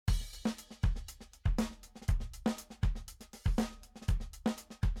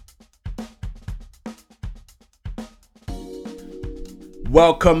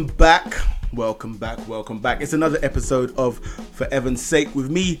Welcome back. It's another episode of For Evan's Sake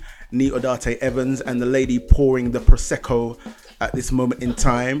with me, Nee Odate Evans, and the lady pouring the Prosecco at this moment in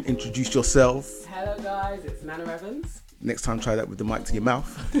time. Introduce yourself. Hello guys, it's Nana Evans. Next time try that with the mic to your mouth.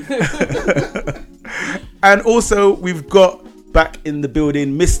 And also we've got back in the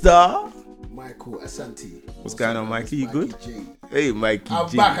building Mr. Michael Asante. What's going on, Mikey? You good? G. Hey, Mikey I'm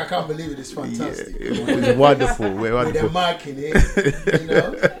G. back. I can't believe it. It's fantastic. Yeah, it's wonderful. We're With wonderful. the mic in it, you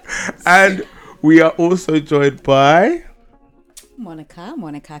know. And we are also joined by... Monica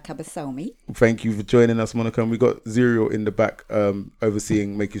Kabasomi. Thank you for joining us, Monica. And we got Zero in the back,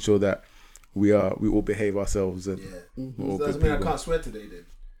 overseeing, making sure that we all behave ourselves. And we're all Doesn't good mean I people. can't swear today then.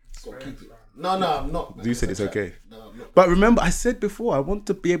 Got to keep it. No, I'm not. You said it's okay. No, I'm not. But remember, I said before, I want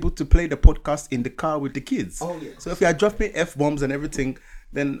to be able to play the podcast in the car with the kids. Oh, yeah. So if I drop me F-bombs and everything,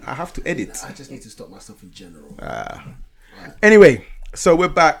 then I have to edit. I just need to stop myself in general. Anyway, so we're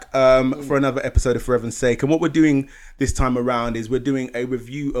back for another episode of For Evan's Sake. And what we're doing this time around is we're doing a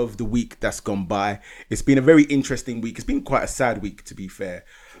review of the week that's gone by. It's been a very interesting week. It's been quite a sad week, to be fair.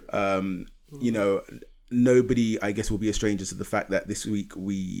 You know, nobody, I guess, will be a stranger to the fact that this week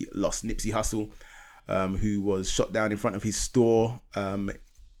we lost Nipsey Hussle, who was shot down in front of his store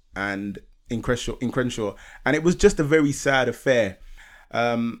and in Crenshaw. And it was just a very sad affair.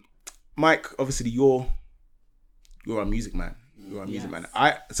 Mike, obviously, you're a music man. You're a music man.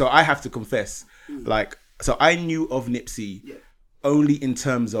 I have to confess, so I knew of Nipsey only in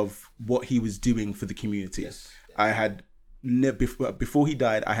terms of what he was doing for the community. Yes. I had before he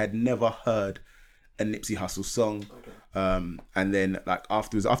died, I had never heard a Nipsey Hussle song. Okay. And then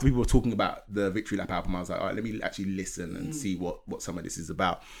after people were talking about the Victory Lap album, I was like, all right, let me actually listen and see what some of this is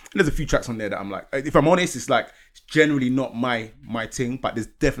about. And there's a few tracks on there that I'm like, if I'm honest, it's generally not my thing, but there's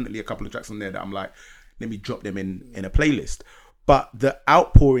definitely a couple of tracks on there that I'm like, let me drop them in a playlist. But the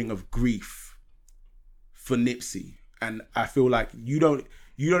outpouring of grief for Nipsey, and I feel like you don't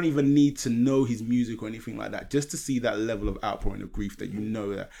even need to know his music or anything like that, just to see that level of outpouring of grief, that you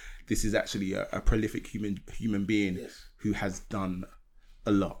know that this is actually a prolific human being who has done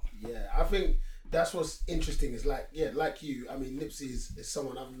a lot. Yeah, I think that's what's interesting is like you. I mean, Nipsey is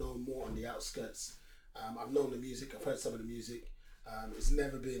someone I've known more on the outskirts. I've known the music. I've heard some of the music. It's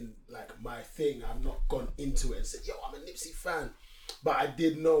never been like my thing. I've not gone into it and said, yo, I'm a Nipsey fan. But I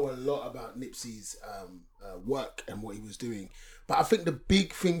did know a lot about Nipsey's work and what he was doing. But I think the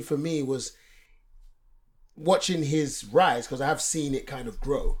big thing for me was watching his rise, because I have seen it kind of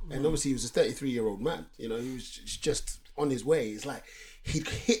grow. And obviously he was a 33-year-old man. You know, he was just on his way. It's like he'd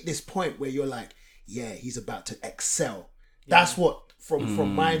hit this point where you're like, yeah, he's about to excel. Yeah. That's what,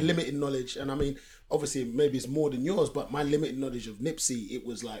 from my limited knowledge, and I mean, obviously maybe it's more than yours, but my limited knowledge of Nipsey, it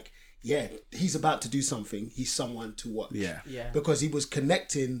was like, yeah, he's about to do something. He's someone to watch. Yeah. Because he was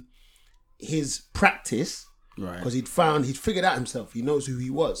connecting his practice, right? Because he'd figured out himself. He knows who he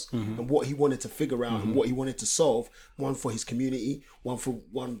was and what he wanted to figure out and what he wanted to solve. One for his community,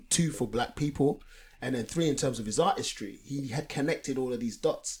 two for black people, and then three in terms of his artistry. He had connected all of these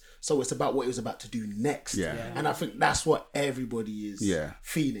dots. So it's about what he was about to do next. Yeah. And I think that's what everybody is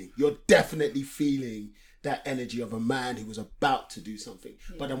feeling. You're definitely feeling that energy of a man who was about to do something.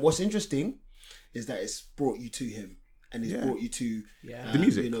 Yeah. But then what's interesting is that it's brought you to him, and it's brought you to the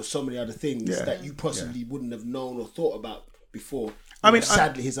music. You know, so many other things that you possibly wouldn't have known or thought about before. I mean,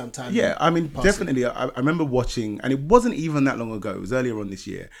 sadly, his untimely. Yeah, I mean, passing. Definitely. I remember watching, and it wasn't even that long ago. It was earlier on this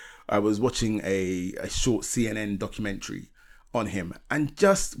year. I was watching a short CNN documentary on him and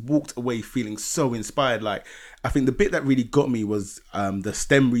just walked away feeling so inspired. Like, I think the bit that really got me was the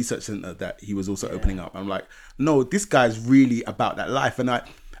STEM research center that he was also opening up. I'm like, no, this guy's really about that life. And I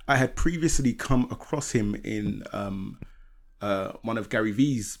had previously come across him in one of Gary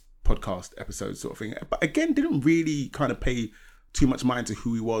Vee's podcast episodes, sort of thing, but again didn't really kind of pay too much mind to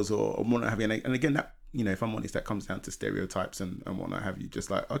who he was or what have you. And again, that, you know, if I'm honest, that comes down to stereotypes and what have you. Just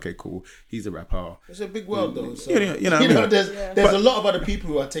like, okay, cool, he's a rapper. It's a big world, though. So, you know, there's a lot of other people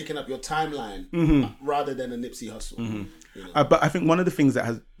who are taking up your timeline rather than a Nipsey Hussle. You know? But I think one of the things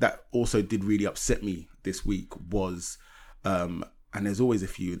that also did really upset me this week was, and there's always a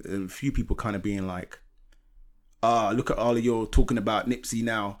few people kind of being like, look at all of you talking about Nipsey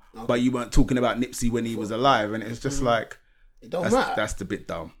now, but you weren't talking about Nipsey when he was alive, and it's just like, it don't matter. That's a bit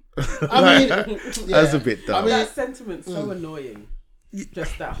dumb. I mean, that's a bit dumb. I mean, that sentiment's so annoying.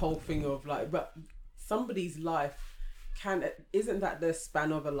 Just that whole thing of like, but somebody's life isn't that the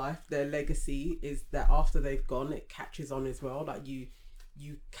span of a life? Their legacy is that after they've gone, it catches on as well. Like you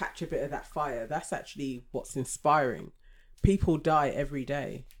catch a bit of that fire. That's actually what's inspiring. People die every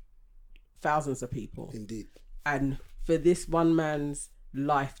day, thousands of people. Indeed. And for this one man's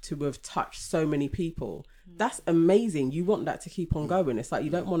life to have touched so many people. That's amazing. You want that to keep on going. It's like you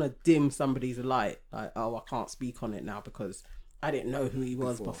don't want to dim somebody's light. Like, oh, I can't speak on it now because I didn't know who he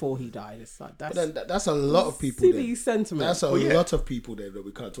was before he died. It's like that's a lot of people. silly sentiment. That's a lot of people there that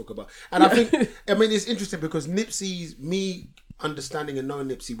we can't talk about. And I think, I mean, it's interesting because me understanding and knowing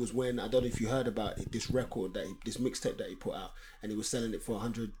Nipsey was when, I don't know if you heard about it, this record this mixtape that he put out, and he was selling it for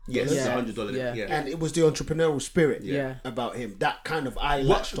 $100. Yes, $100. Yeah. And it was the entrepreneurial spirit about him that kind of I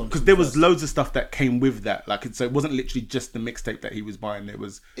latched on. Because there was loads of stuff that came with that. Like, so it wasn't literally just the mixtape that he was buying. It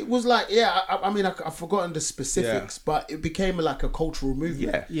was like, I mean, I've forgotten the specifics, but it became like a cultural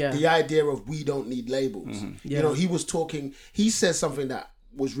movement. Yeah. The idea of we don't need labels. You know, he says something that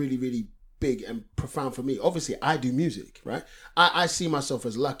was really, really big and profound for me. Obviously, I do music, right? I see myself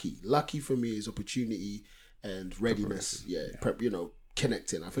as lucky. Lucky for me is opportunity and readiness.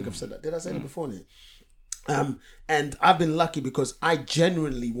 Connecting. I think I've said that. Did I say that before now? And I've been lucky because I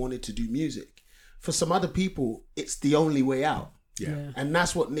genuinely wanted to do music. For some other people, it's the only way out. Yeah. And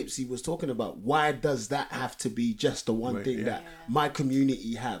that's what Nipsey was talking about. Why does that have to be just the one thing that my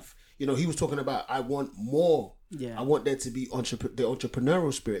community have? You know, he was talking about, I want more. Yeah. I want there to be the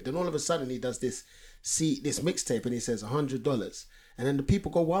entrepreneurial spirit. Then all of a sudden he does this mixtape and he says $100. And then the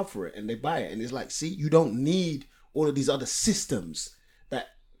people go wild for it and they buy it. And it's like, see, you don't need all of these other systems that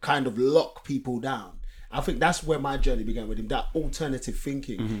kind of lock people down. I think that's where my journey began with him, that alternative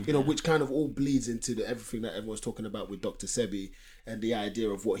thinking, which kind of all bleeds into everything that everyone's talking about with Dr. Sebi and the idea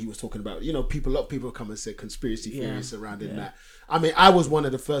of what he was talking about. You know, a lot of people come and say conspiracy theories surrounding that. I mean, I was one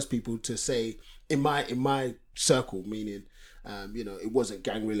of the first people to say in my circle, meaning, it wasn't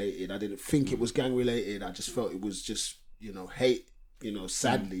gang related. I didn't think it was gang related. I just felt it was just, hate.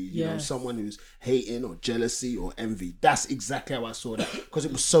 Sadly, someone who's hating or jealousy or envy. That's exactly how I saw that, because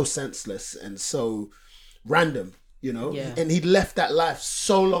it was so senseless and so random, and he'd left that life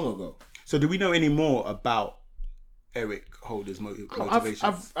so long ago. So do we know any more about Eric Holder's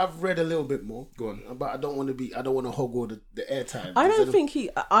motivations? I've read a little bit more. Go on. But I don't want to hog all the airtime.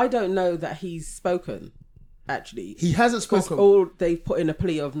 I don't know that he's spoken. Actually, he hasn't spoken. All they've put in a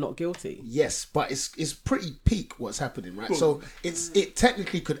plea of not guilty. Yes, but it's pretty peak what's happening, right? So it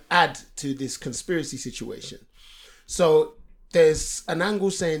technically could add to this conspiracy situation. So there's an angle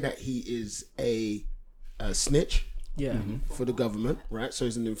saying that he is a snitch, for the government, right? So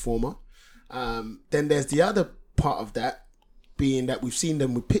he's an informer. Then there's the other part of that being that we've seen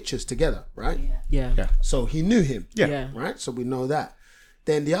them with pictures together, right? Yeah. So he knew him, Yeah. right? So we know that.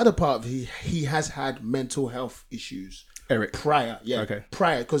 Then the other part of he has had mental health issues. Eric. Prior,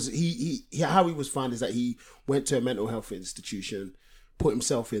 because he how he was found is that he went to a mental health institution, put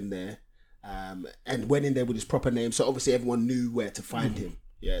himself in there, and went in there with his proper name. So obviously everyone knew where to find him.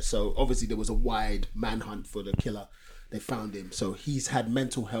 Yeah. So obviously there was a wide manhunt for the killer. They found him. So he's had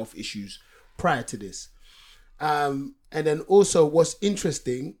mental health issues prior to this. And then also what's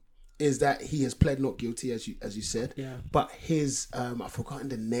interesting is that he has pled not guilty, as you said. Yeah. But his I've forgotten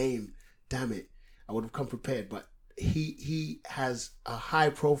the name. Damn it! I would have come prepared. But he has a high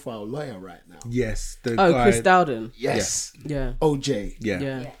profile lawyer right now. Yes. Chris Dowden. Yes. Yeah. OJ.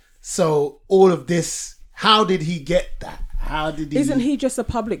 Yeah. So all of this, how did he get that? How did he? Isn't he just a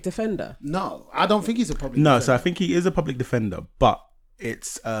public defender? No, I don't think he's a public. No, defender. so I think he is a public defender, but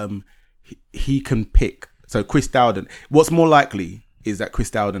it's he can pick. So Chris Dowden. What's more likely is that Chris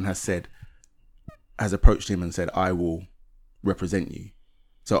Dowden has approached him and said, I will represent you.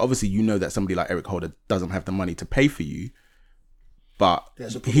 So obviously that somebody like Eric Holder doesn't have the money to pay for you, but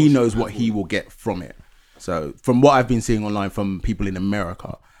he knows what he will get from it. So from what I've been seeing online from people in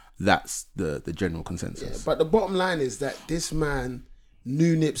America, that's the general consensus. Yeah, but the bottom line is that this man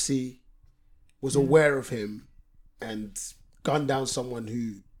knew Nipsey, was aware of him, and gunned down someone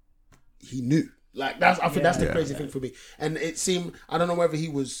who he knew. Like I think that's the crazy thing for me. And it seemed, I don't know whether he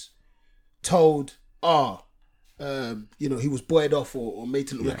was told, he was buoyed off or made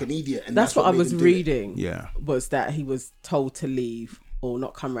to look like an idiot. And that's what I was reading. Yeah, was that he was told to leave or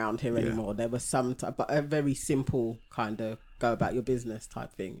not come around here anymore. There was some but a very simple kind of go about your business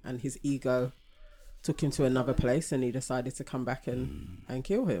type thing. And his ego took him to another place, and he decided to come back and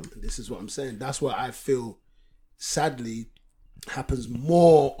kill him. This is what I'm saying. That's what I feel, sadly, happens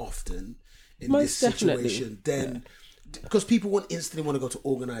more often in this situation than, because people instantly want to go to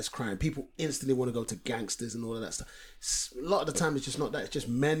organized crime. People instantly want to go to gangsters and all of that stuff. A lot of the time, it's just not that. It's just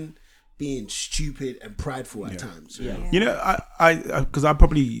men being stupid and prideful at times. Yeah. I because I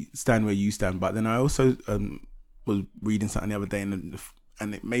probably stand where you stand, but then I also was reading something the other day and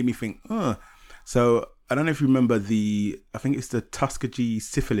it made me think, so I don't know if you remember I think it's the Tuskegee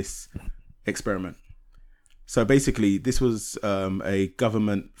syphilis experiment. So basically, this was a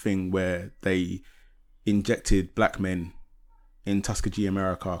government thing where they injected black men in Tuskegee,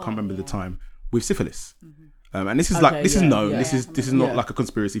 America. I can't remember the time, with syphilis. And this is this is known. This is not like a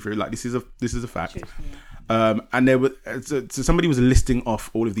conspiracy theory. Like this is a fact. And there were so somebody was listing off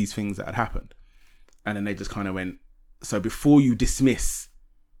all of these things that had happened, and then they just kind of went. So before you dismiss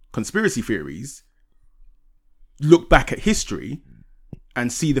conspiracy theories, look back at history and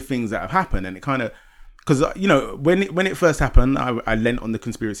see the things that have happened. And it kind of, because when it first happened, I lent on the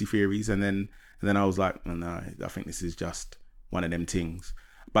conspiracy theories, and then I was like, oh, no, I think this is just one of them things.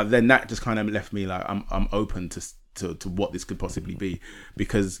 But then that just kind of left me like I'm open to what this could possibly be,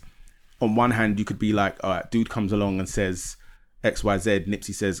 because on one hand you could be like, all right, dude comes along and says XYZ,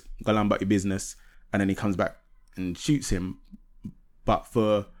 Nipsey says, go on about your business, and then he comes back and shoots him. But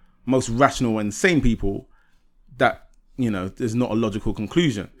for most rational and sane people, that there's not a logical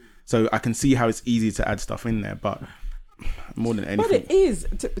conclusion. So I can see how it's easy to add stuff in there, but more than anything, but it is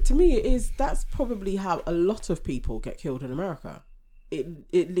to me, it is. That's probably how a lot of people get killed in America.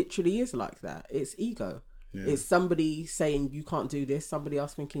 It literally is like that. It's ego. Yeah. It's somebody saying you can't do this, somebody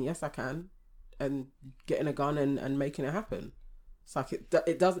else thinking yes I can, and getting a gun and making it happen. It's like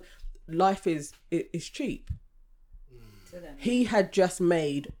it doesn't. Life is cheap. He had just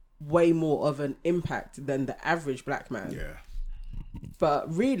made way more of an impact than the average black man. Yeah.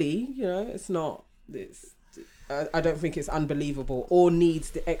 But really, it's not. I don't think it's unbelievable or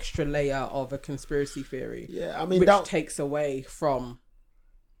needs the extra layer of a conspiracy theory. Yeah, I mean, which takes away from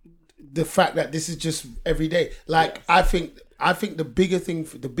the fact that this is just every day. Like, yes. I think the bigger thing,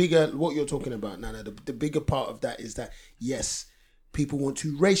 what you're talking about, Nana, the bigger part of that is that, yes, people want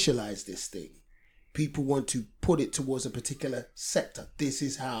to racialize this thing. People want to put it towards a particular sector. This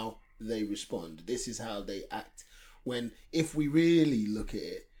is how they respond. This is how they act. When, if we really look at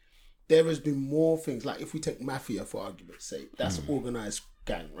it, there has been more things, like if we take Mafia for argument's sake, that's organized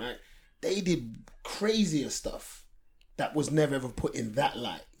gang, right? They did crazier stuff that was never ever put in that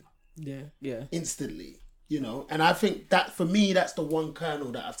light. Yeah. Instantly, and I think that for me, that's the one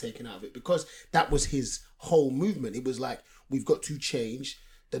kernel that I've taken out of it, because that was his whole movement. It was like, we've got to change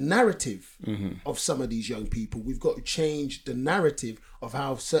the narrative of some of these young people. We've got to change the narrative of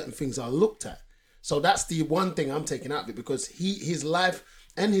how certain things are looked at. So that's the one thing I'm taking out of it, because his life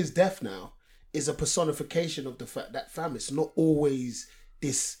and his death now is a personification of the fact that, fam, it's not always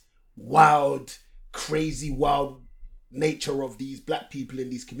this wild, crazy, wild nature of these black people in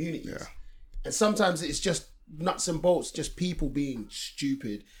these communities. Yeah. And sometimes it's just nuts and bolts, just people being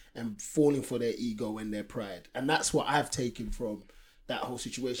stupid and falling for their ego and their pride. And that's what I've taken from that whole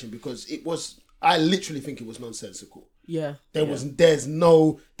situation, because I literally think it was nonsensical. Yeah. There is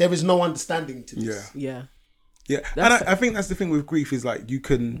no understanding to this. Yeah. And I think that's the thing with grief, is like you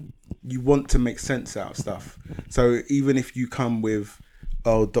want to make sense out of stuff. So even if you come with,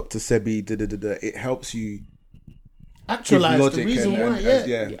 Dr. Sebi, it helps you actualize the reason why.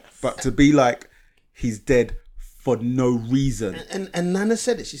 Yes. But to be like, he's dead for no reason. And Nana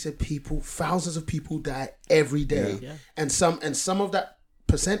said it. She said thousands of people die every day. Yeah. And some of that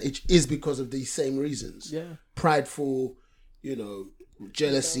percentage is because of these same reasons. Yeah. Prideful,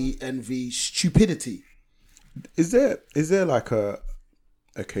 jealousy, envy, stupidity. Is there like a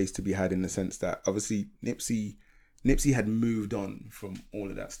case to be had in the sense that obviously Nipsey had moved on from all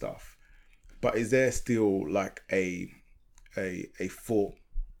of that stuff, but is there still like a thought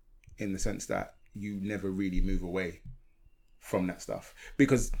in the sense that you never really move away from that stuff?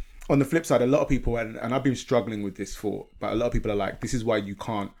 Because on the flip side, a lot of people, and I've been struggling with this thought, but a lot of people are like, this is why you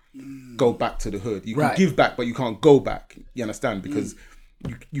can't go back to the hood. You can give back, but you can't go back. You understand? Because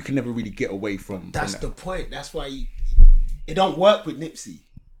you can never really get away from That's that. The point. That's why it don't work with Nipsey,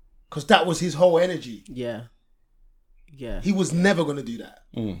 because that was his whole energy. Yeah. He was never going to do that.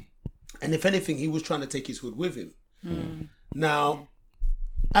 And if anything, he was trying to take his hood with him. Now,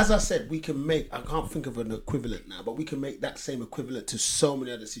 as I said, I can't think of an equivalent now, but we can make that same equivalent to so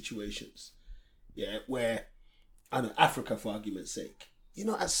many other situations. Yeah, where, I know, Africa, for argument's sake,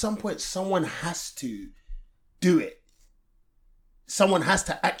 at some point, someone has to do it. Someone has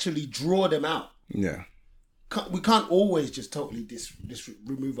to actually draw them out. Yeah. We can't always just totally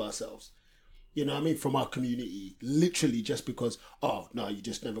remove ourselves, from our community, literally just because, you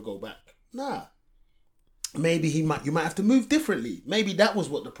just never go back. Nah. Maybe you might have to move differently. Maybe that was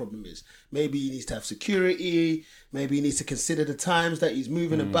what the problem is. Maybe he needs to have security. Maybe he needs to consider the times that he's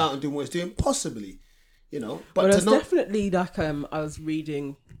moving about and doing what he's doing. Possibly, But definitely like I was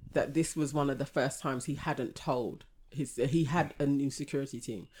reading that this was one of the first times he hadn't told he had a new security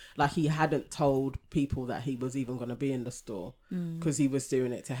team. Like, he hadn't told people that he was even going to be in the store because he was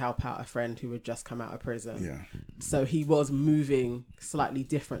doing it to help out a friend who had just come out of prison. Yeah. So he was moving slightly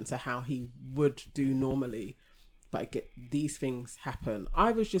different to how he would do normally. But these things happen.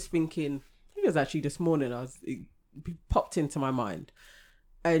 I was just thinking, I think it was actually this morning, it popped into my mind.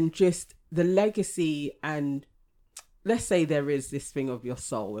 And just the legacy, and let's say there is this thing of your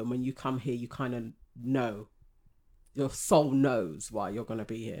soul, and when you come here, you kind of know. Your soul knows why you're going to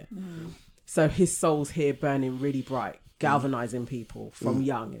be here. So his soul's here burning really bright, galvanizing people from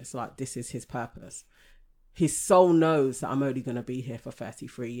young. It's like, this is his purpose. His soul knows that I'm only going to be here for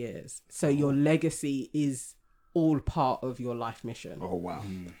 33 years. So your legacy is all part of your life mission. Oh, wow.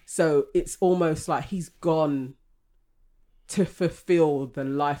 So it's almost like he's gone to fulfill the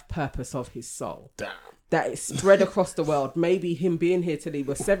life purpose of his soul. Damn. That it's spread across the world. Maybe him being here till he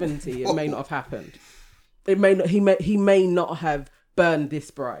was 70, it may not have happened. It may not. He may not have burned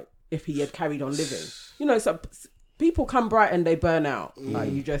this bright if he had carried on living. You know, so people come bright and they burn out.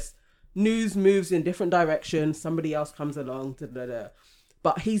 Like, you just, news moves in different directions. Somebody else comes along.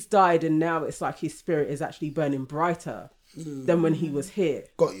 But he's died, and now it's like his spirit is actually burning brighter than when he was here.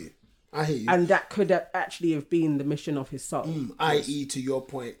 Got you. I hear you. And that could actually have been the mission of his soul. I.e. to your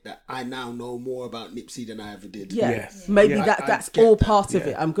point that I now know more about Nipsey than I ever did. Yeah, Yes. maybe Yeah. that's I get all that. part of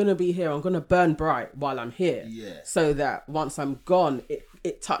it. I'm going to be here. I'm going to burn bright while I'm here. Yeah. So that once I'm gone,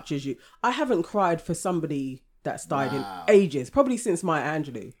 it touches you. I haven't cried for somebody that's died in ages, probably since Maya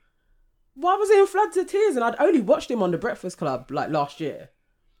Angelou. Well, I was in floods of tears, and I'd only watched him on The Breakfast Club like last year,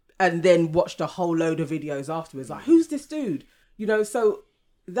 and then watched a whole load of videos afterwards. Like, who's this dude? You know, so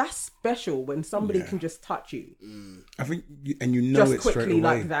that's special when somebody can just touch you. I think, and you know just it straight quickly away.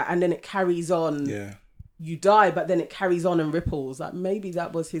 like that, and then it carries on. Yeah. You die, but then it carries on and ripples. Like, maybe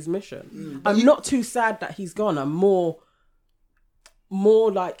that was his mission. I'm not too sad that he's gone. I'm more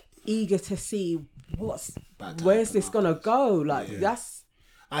like eager to see where's this gonna go. Like, that's.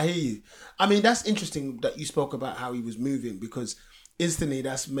 I hear you. I mean, that's interesting that you spoke about how he was moving, because instantly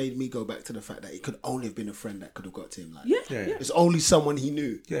that's made me go back to the fact that it could only have been a friend that could have got to him. Like, Yeah. it's only someone he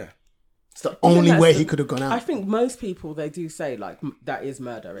knew. Yeah. It's the only way he could have gone out. I think most people, they do say like that is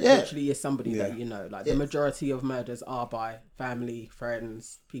murder. It Yeah. literally is somebody that you know. Like, the majority of murders are by family,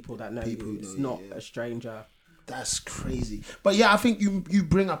 friends, people that know you. It's not a stranger. That's crazy. But yeah, I think you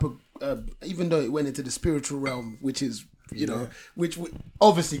bring up even though it went into the spiritual realm, which is, you know, which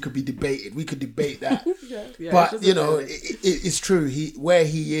obviously could be debated. We could debate that. Yeah, But you know, it's true. Where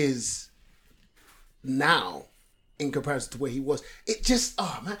he is now in comparison to where he was, it just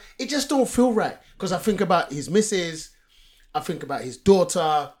don't feel right. Because I think about his missus, I think about his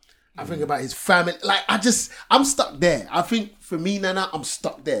daughter, I think about his family. Like, I'm stuck there. I think for me, Nana, I'm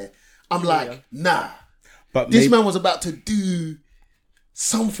stuck there. I'm like, nah. But This man was about to do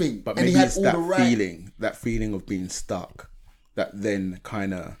something, But and maybe he had it's all that the right. feeling of being stuck that then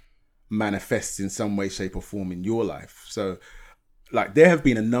kind of manifests in some way, shape or form in your life. So, like, there have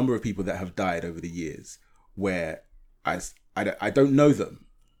been a number of people that have died over the years where I don't know them,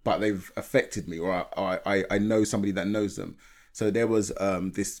 but they've affected me, or I know somebody that knows them. So there was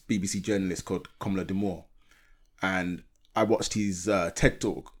this BBC journalist called Kamala Demore, and I watched his TED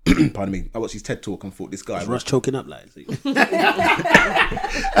Talk. Pardon me. I watched his TED Talk and thought, this guy... Rush choking up like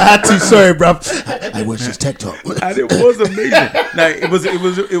I had to, sorry, bro. I watched his TED Talk. And it was amazing. No,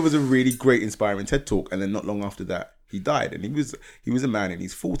 it was a really great, inspiring TED Talk. And then not long after that, he died, and he was a man in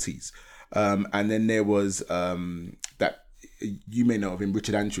his 40s. And then there was that, you may know of him,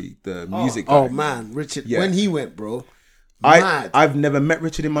 Richard Antry, the music guy. Oh man, Richard, Yeah. when he went, bro, mad. I've never met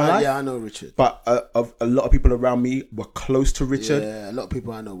Richard in my life. Yeah, I know Richard. But a lot of people around me were close to Richard. Yeah, a lot of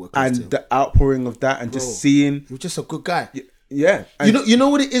people I know were close And to him. the outpouring of that, and just seeing... He was just a good guy. Yeah. And You know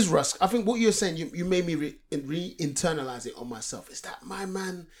what it is, Russ? I think what you're saying, you made me re-internalize it on myself. It's that my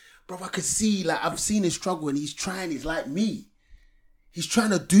man, bro, I could see, like, I've seen his struggle, and he's like me. He's trying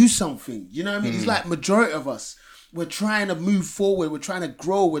to do something. You know what I mean? He's like majority of us. We're trying to move forward. We're trying to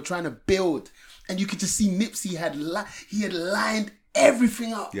grow. We're trying to build. And you could just see Nipsey had lined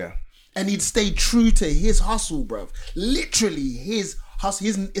everything up. Yeah. And he'd stayed true to his hustle, bro. Literally, his hustle.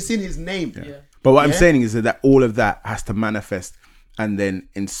 It's in his name. Yeah. But what I'm saying is that all of that has to manifest and then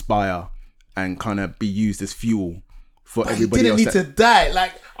inspire and kind of be used as fuel for But everybody he didn't else. need to die.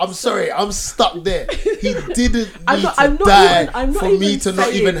 Like, I'm sorry, I'm stuck there. He didn't need I'm to not die even for me saying- to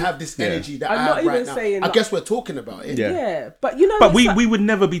not even have this energy that I'm I not have right even now. saying I that- guess we're talking about it. Yeah. Yeah, but you know, But it's like- we would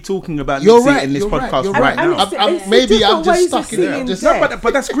never be talking about You're Nipsey right. in this You're podcast You're right And now. it's- I'm, it's the maybe I'm different just ways stuck of in it. I'm seeing just death.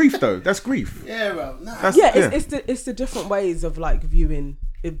 But that's grief, though. That's grief. yeah, bro. Nah. it's the different ways of like viewing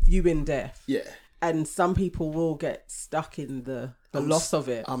death. Yeah. and some people will get stuck in the loss of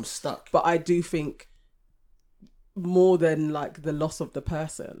it. I'm stuck. But I do think more than like the loss of the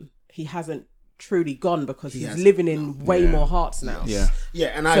person, he hasn't truly gone because he's living in way more hearts now. Yeah. Yeah,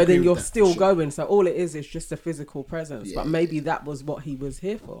 and I So agree then with you're that, still for sure. going. So all it is just a physical presence. But maybe that was what he was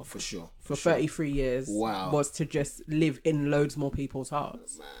here for. For sure. For 33 years. Wow. Was to just live in loads more people's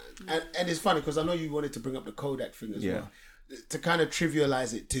hearts. And it's funny because I know you wanted to bring up the Kodak thing as Yeah. well. To kind of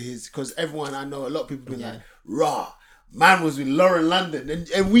trivialize it to his, because everyone I know, a lot of people been like, "Raw, man was with Lauren London,"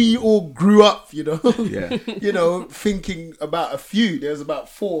 and we all grew up, you know, thinking about a few. There's about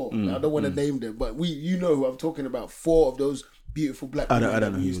 4. I don't want to name them, but you know who I'm talking about. 4 of those beautiful black I women don't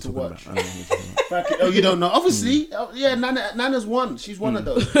that know we who you're used to talking watch. about. I don't know who you're talking about. Back oh, you don't know? Obviously, yeah. Nana's one. She's one of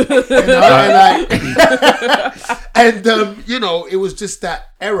those. And you know, it was just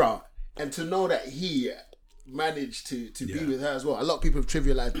that era, and to know that he managed to be with her as well. A lot of people have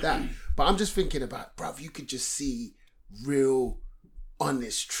trivialized that, but I'm just thinking about, bruv, you could just see real,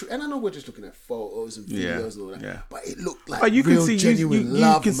 honest, and I know we're just looking at photos and videos and all that, but it looked like But you real, can see, genuine you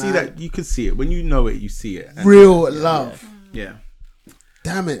love, can see man. that. You can see it when you know it. You see it. And Real love. Yeah.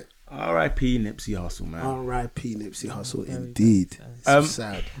 Damn it. R.I.P. Nipsey Hussle, man. R.I.P. Nipsey Hussle, indeed. So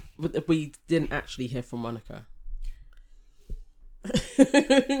sad. But we didn't actually hear from Monica.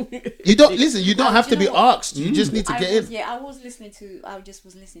 You don't listen. You don't have to you be know what? asked. You just need to get in. I was listening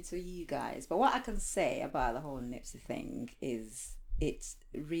to you guys. But what I can say about the whole Nipsey thing is it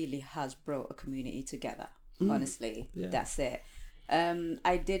really has brought a community together. Honestly, that's it.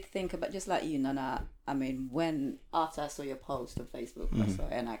 I did think about, just like you, Nana. I mean, when after I saw your post on Facebook,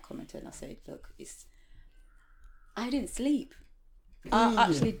 and I commented and I said, "Look, I didn't sleep. I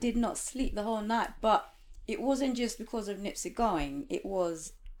actually did not sleep the whole night, but." It wasn't just because of Nipsey going. It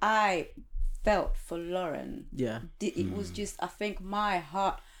was, I felt for Lauren. Yeah. It was just, I think my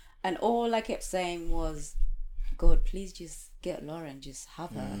heart, and all I kept saying was, God, please just get Lauren. Just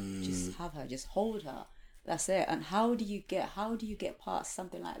have her. Just have her. Just hold her. That's it. And how do you get past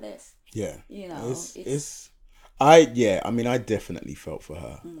something like this? Yeah. You know, I definitely felt for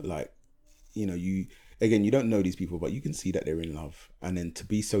her. Like, you know, you don't know these people, but you can see that they're in love. And then to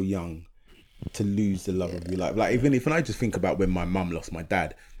be so young, to lose the love of your life. Like, even if, and I just think about when my mum lost my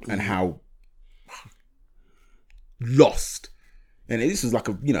dad and how lost, and this was like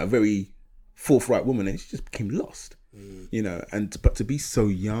a very forthright woman, and she just became lost, you know, but to be so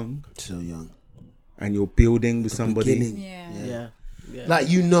young, and you're building with somebody. Yeah. Like,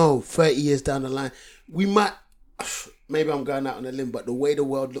 you know, 30 years down the line, we might, maybe I'm going out on a limb, but the way the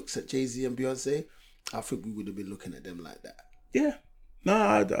world looks at Jay-Z and Beyonce, I think we would have been looking at them like that. Yeah. No,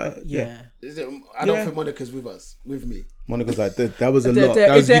 I don't think Monica's with me. Monica's like, that was a lot.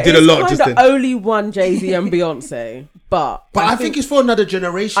 You did a lot just then. Only one Jay-Z and Beyonce, but I think it's for another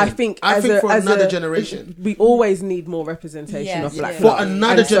generation. I think for another generation. We always need more representation of black for love.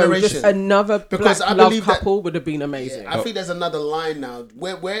 another generation. Just another because black I love believe couple would have been amazing. I think there's another line now.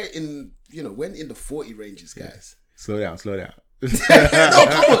 We're in the 40 ranges, guys. Slow down. No,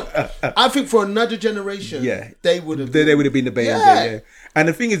 come on. I think for another generation, they would have been the Beyonce. Yeah. And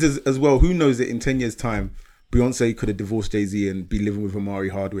the thing is as well, who knows that in 10 years' time, Beyonce could have divorced Jay-Z and be living with Amari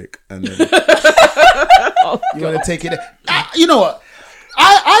Hardwick. And then... You want to take it? You know what?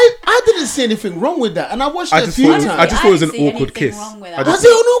 I didn't see anything wrong with that, and I watched it a few times. I just thought it was an awkward kiss. Was it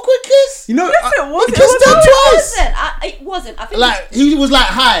an awkward kiss? You know, he kissed her twice. It wasn't. I think like he was like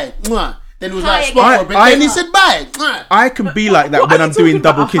hi, mwah. Then it was like Hi spot for a bit. Then he said bye. Mwah. I can be like that What when are I'm you doing talking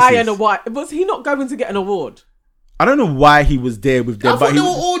about, double a kisses. high and a white? Was he not going to get an award? I don't know why he was there with them, I thought they were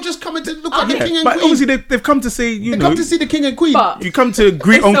all just coming to look at the king and but queen. obviously they've come to say, They come to see the king and queen. But you come to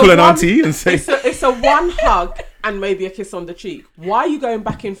greet it's uncle a and one- auntie and say, it's a one hug and maybe a kiss on the cheek. Why are you going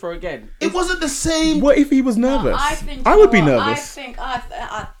back in for again? It wasn't the same. what if he was nervous? I would be nervous.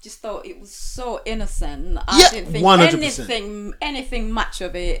 I just thought it was so innocent. Yeah, I didn't think 100%. anything much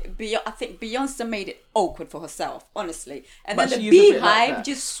of it. I think Beyonce made it awkward for herself, honestly. And But then she the is a bit like Beehive that.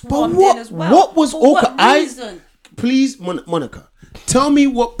 just swarmed what- in as well. what was For awkward? What reason? Please, Monica, tell me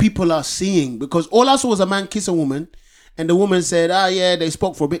what people are seeing, because all I saw was a man kiss a woman, and the woman said, they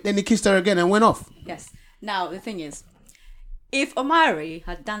spoke for a bit, then he kissed her again and went off. Yes. Now the thing is, if Omari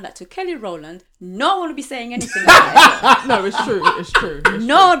had done that to Kelly Rowland, no one would be saying anything about it. No, it's true. It's true.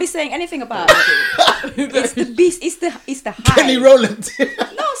 No one would be saying anything about it. It's the beast. It's the high. Kelly Rowland.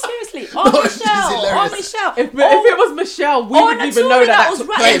 No, seriously. No, Oh, she's Michelle. Oh, hilarious. Michelle. If it was Michelle, we wouldn't even know that was took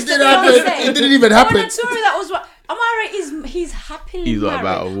right place. next to It didn't even happen. Oh, Naturi, that was right. Amara he's happily He's married.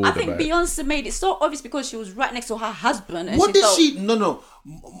 about a word I think about it. Beyonce made it so obvious because she was right next to her husband. And What did thought, she? No.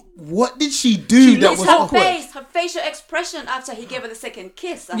 What did she do that It's was her awkward? face, her facial expression after he gave her the second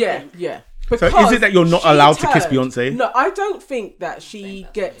kiss. I think. Yeah. Because So is it that you're not she allowed to kiss turned- Beyonce? No, I don't think that she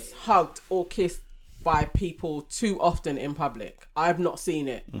gets hugged or kissed by people too often in public. I've not seen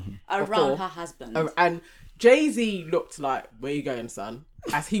it Around before. her husband. And Jay-Z looked like, where you going, son?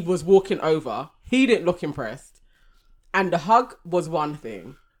 As he was walking over, he didn't look impressed. And the hug was one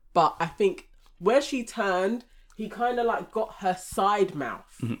thing, but I think where she turned, he kind of like got her side mouth.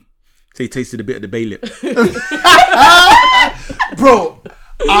 So he tasted a bit of the bay lip. Bro,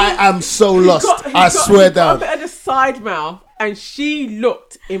 I am so lost. I swear He got a down. bit of the side mouth, and she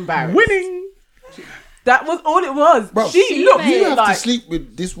looked embarrassed. Winning. That was all it was. Bro, she looked You have to like sleep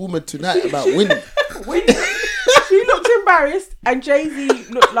with this woman tonight about winning. she looked embarrassed, and Jay-Z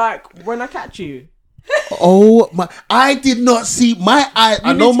looked like when I catch you. Oh my! I did not see my eyes.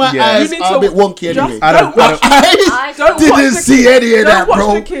 I know my yeah. eyes You need are to a bit wonky just anyway. don't watch. I Don't watch didn't the see kiss. any of Don't that, watch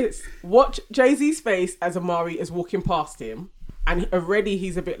bro. the kiss. Watch Jay-Z's face as Amari is walking past him, and already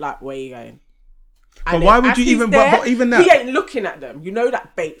he's a bit like, "Where you going?" And But then why would as you he's even- there, but even that- he ain't looking at them. You know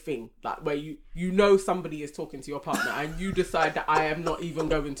that bait thing, like where you know somebody is talking to your partner, and you decide that I am not even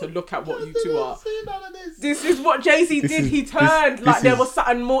going to look at what you two are. This is what Jay-Z did. He turned this like there is- was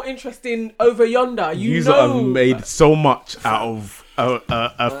something more interesting over yonder. You know, have made so much out of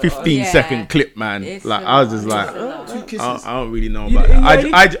a 15-second Yeah. clip, man. It's like a I was lot. just like, It's a lot. 2 kisses. I don't really know You about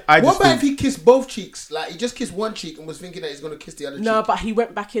didn't- it. you I What just about if think, he kissed both cheeks? Like he just kissed one cheek and was thinking that he's gonna kiss the other no, cheek. but he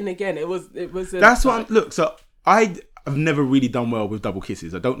went back in again. It was. that's what. Look, so I've never really done well with double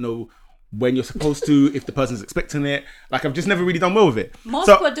kisses. I don't know when you're supposed to, if the person's expecting it. Like I've just never really done well with it. Most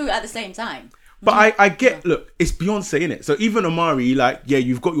So- people do it at the same time. But I get, look, it's Beyonce, innit? So even Amari, like, yeah,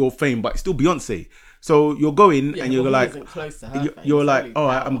 you've got your fame, but it's still Beyonce. So you're going and you're like, close to her. you're like, oh,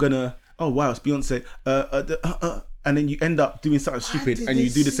 I'm gonna, oh wow, it's Beyonce, and then you end up doing something stupid, and you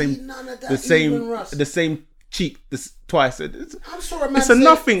do the same, the same cheek twice. I'm sorry, man. It's a say,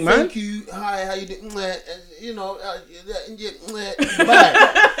 nothing, man. Thank you. Hi, how you doing? You know, bye.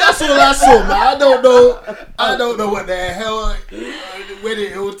 That's all I saw, man. I don't know what the hell when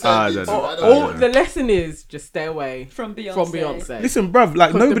it all turned into. I don't know. The lesson is just stay away From Beyonce. From Beyonce. Listen, bruv,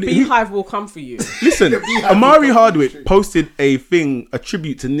 like Because nobody. the beehive will come for you. Listen, Beehive Amari will come Hardwick true. posted a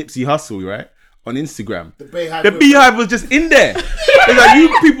tribute to Nipsey Hussle, right, on Instagram. Beehive The will- beehive was just in there. It's like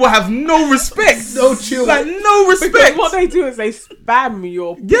you people have no respect, No chill. like no Because respect. what they do is they spam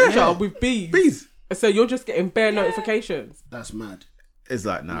your picture with bees. Bees. So you're just getting bare notifications. That's mad. It's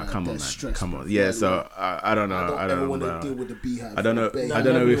like, nah, come on, that's man, stress, come bro. on. Yeah, Yeah, so I don't know. I don't I ever don't want to know. deal with the beehive. I don't know. Beehive. I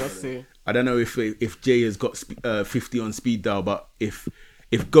don't know Nobody if wants to. I don't know if Jay has got 50 on speed dial, but if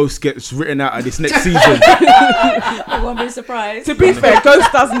Ghost gets written out of this next season, I won't be surprised. To be fair,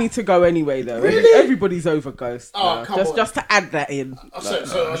 Ghost does need to go anyway, though. Everybody's over Ghost. Oh, come on. Just to add that in.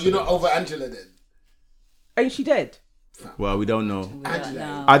 So you're not over Angela then? Ain't she dead? well, we don't know.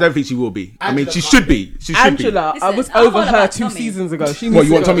 Angela. I don't think she will be. I mean, Angela she can't should be. She should Angela, I Listen, was I'm over all her about 2 Tommy. seasons ago. She be. What, needs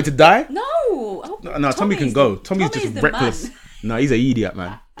you want to Tommy go. to die? No. No, Tommy can go. Tommy's just the reckless. man. No, he's an idiot,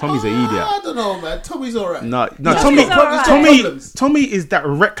 man. Tommy's an idiot. I don't know, man. Tommy's alright. No, Tommy's Tommy, alright. Tommy is that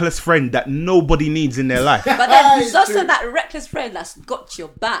reckless friend that nobody needs in their life. But then It's there's also true. that reckless friend that's got your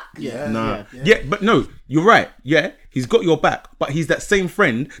back. Yeah. Nah. Yeah, but no, you're right. Yeah, he's got your back, but he's that same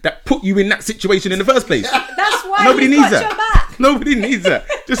friend that put you in that situation in the first place. That's why Nobody he's needs got that. your back. Nobody needs that.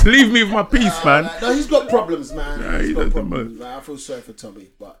 Just leave me with my peace, man. No, he's got problems, man. Nah, he's he got doesn't, problems, man. man. I feel sorry for Tommy,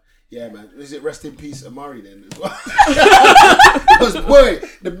 but yeah, man. Is it rest in peace, Amari then? As well? Because boy,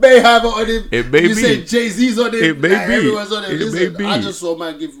 the Beehive on him. It may you be. say Jay Z's on him. It may be. Everyone's on him. It may Listen, be. I just saw a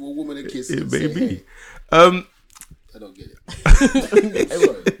man give a woman a kiss. It and may say, be. Hey, I don't get it.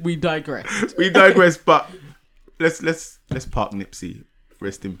 Sorry. We digress. We digress, but let's park Nipsey.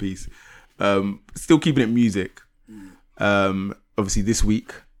 Rest in peace. Still keeping it music. Obviously this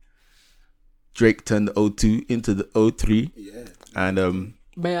week, Drake turned the O2 into the O3. Yeah. And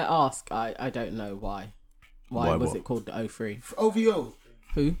May I ask? I don't know why. Why was what? it called the 03? OVO.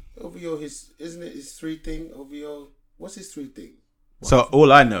 Who? OVO, isn't it his 3 thing? OVO. What's his 3 thing? so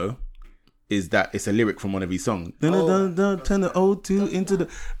all I know is that it's a lyric from one of his songs. Oh. Turn the O2 into the.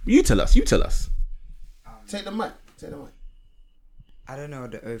 You tell us. Take the mic. I don't know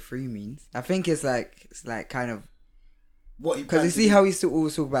what the 03 means. I think it's like kind of What he because you plans see to how we used to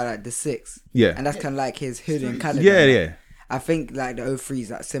always talk about like the 6. Yeah. And that's kind of like his hood in Canada. Yeah. I think like the 03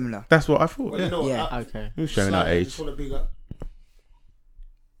 is like similar. That's what I do. thought. Well, Yeah. you know what? Yeah. Okay. Who's showing our I age? just want to big up.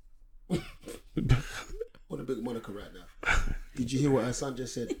 want to big Monica right now. Did you hear what her son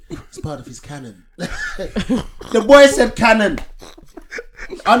just said? It's part of his canon. The boy said canon.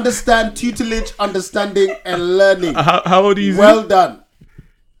 Understand, tutelage, understanding, and learning. How old are you? Well done.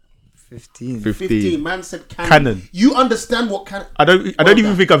 15. 15. Man said Canon. Canon. You understand what Canon? I don't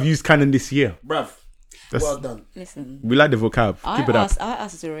even think I've used Canon this year. Bruv. That's- Well done. Listen, We like the vocab. Keep it up. I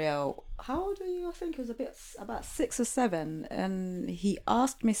asked Zuriel, how old are you? I think he was about 6 or 7, and he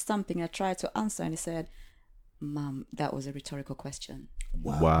asked me something. I tried to answer, and he said, "Mum, that was a rhetorical question."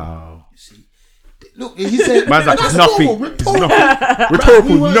 Wow. You see. Look, he said, Man's like, that's it's nothing. normal, It's rhetorical. nothing. We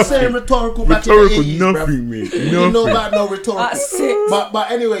Rhetorical weren't saying nothing. rhetorical back Rhetorical in the 80s, nothing, bruv. mate. We didn't know Nothing. about no rhetorical. At 6.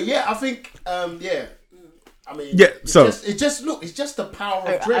 But anyway, yeah, I think, yeah. I mean, Yeah, it's so- it's just the power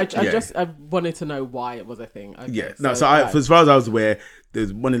of Drake. I wanted to know why it was a thing. Okay, Yeah. No, so as far as I was aware,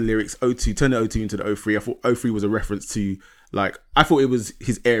 there's one in the lyrics, O2, turn the O2 into the O3. I thought O3 was a reference to, like, I thought it was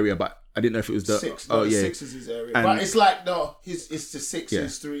his area, but I didn't know if it was the... 6. Oh, The yeah. 6 is his area. And- But it's like, no, it's the 6s, Yeah.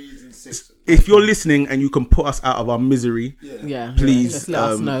 3s, and 6s. If you're listening and you can put us out of our misery, yeah, please just let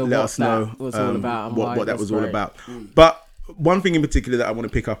us know let what us know that was all about and what why that it was all great. about. But one thing in particular that I want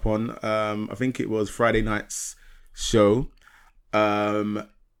to pick up on, I think it was Friday night's show.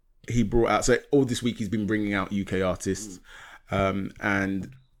 He brought out, so all this week he's been bringing out UK artists, and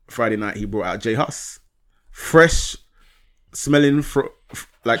Friday night he brought out J Hus, fresh smelling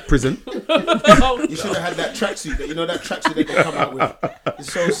like prison. You should have had that tracksuit. That tracksuit they can come out with.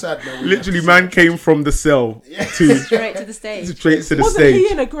 It's so sad, man. Literally, man came from the cell to Straight to the stage. straight to the Wasn't stage.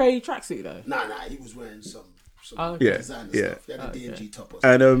 he in a grey tracksuit though? Nah, he was wearing some Yeah, designer yeah. stuff. He had a D&G top or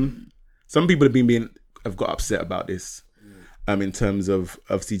something. And some people have got upset about this. In terms of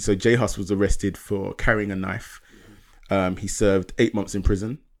so J Hus was arrested for carrying a knife. He served 8 months in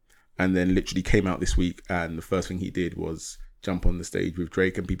prison, and then literally came out this week. And the first thing he did was jump on the stage with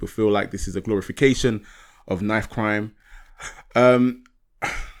Drake, and people feel like this is a glorification of knife crime. Someone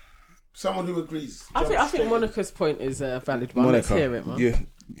who agrees. I Jump think straight in. Monica's point is valid. One. Let's hear it, man. you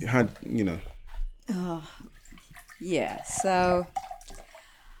had Yeah, so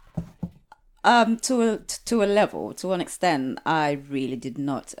to a level, to an extent, I really did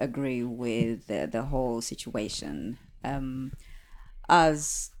not agree with the whole situation.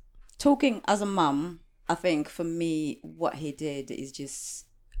 As talking as a mum, I think for me, what he did is just,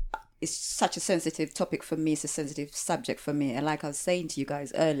 it's such a sensitive topic for me. It's a sensitive subject for me. And like I was saying to you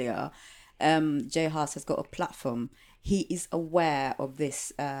guys earlier, J Hus has got a platform. He is aware of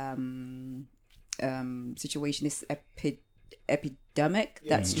this situation, this epidemic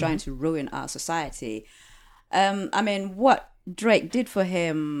that's trying to ruin our society. I mean, what Drake did for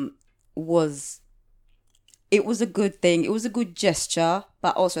him it was a good thing. It was a good gesture,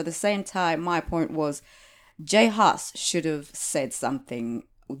 but also at the same time, my point was J Hus should have said something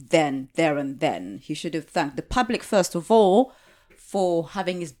there and then. He should have thanked the public first of all for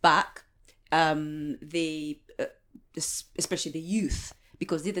having his back, especially the youth,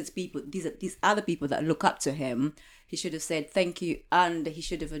 because these other people that look up to him. He should have said thank you, and he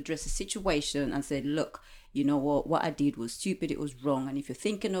should have addressed the situation and said, look, you know what I did was stupid, it was wrong, and if you're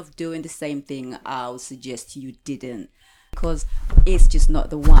thinking of doing the same thing, I'll suggest you didn't, because it's just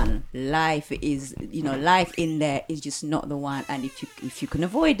not the one. Life in there is just not the one, and if you can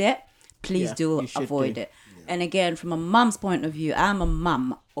avoid it, please do avoid it. And again, from a mum's point of view, I'm a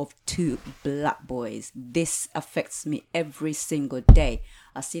mum of 2 black boys. This affects me every single day.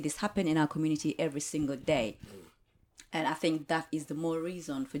 I see this happen in our community every single day. And I think that is the more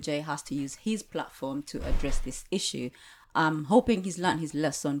reason for J Hus to use his platform to address this issue. I'm hoping he's learned his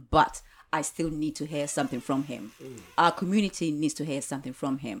lesson, but I still need to hear something from him. Our community needs to hear something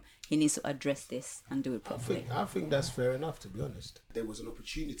from him. He needs to address this and do it properly. I think that's fair enough, to be honest. There was an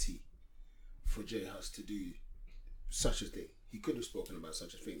opportunity for J Hus to do such a thing. He could have spoken about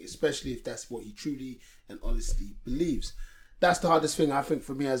such a thing, especially if that's what he truly and honestly believes. That's the hardest thing, I think,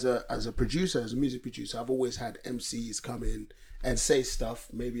 for me as a producer, as a music producer. I've always had MCs come in and say stuff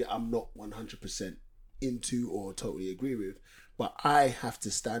maybe I'm not 100% into or totally agree with, but I have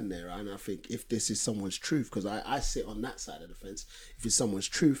to stand there, and I think if this is someone's truth, because I sit on that side of the fence, if it's someone's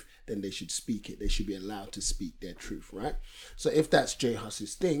truth, then they should speak it. They should be allowed to speak their truth, right? So if that's J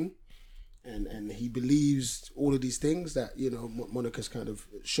Hus's thing, and he believes all of these things that, Monica's kind of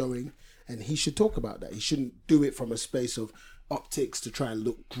showing, and he should talk about that. He shouldn't do it from a space of optics to try and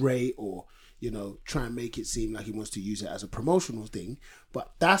look great, or try and make it seem like he wants to use it as a promotional thing.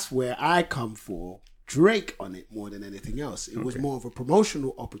 But that's where I come for Drake on it more than anything else. It was more of a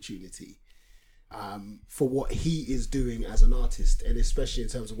promotional opportunity for what he is doing as an artist, and especially in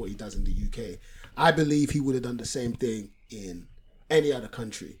terms of what he does in the UK. I believe he would have done the same thing in any other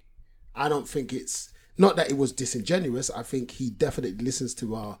country. I don't think it's, not that it was disingenuous. I think he definitely listens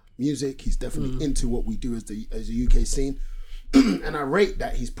to our music. He's definitely into what we do as the UK scene. And I rate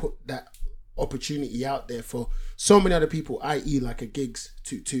that he's put that opportunity out there for so many other people, i.e. like a Giggs,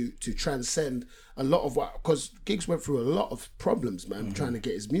 to transcend a lot of what, because Giggs went through a lot of problems, man, trying to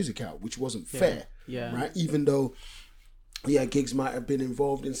get his music out, which wasn't fair. Yeah. Right? Even though, yeah, Giggs might have been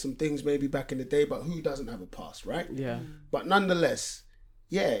involved in some things maybe back in the day, but who doesn't have a past, right? Yeah. But nonetheless,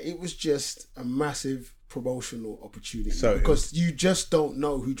 yeah, it was just a massive promotional opportunity, So because you just don't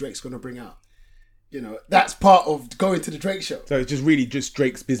know who Drake's going to bring out. You know, that's part of going to the Drake show. So it's just really just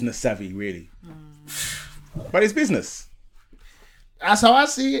Drake's business savvy, really. But it's business. That's how I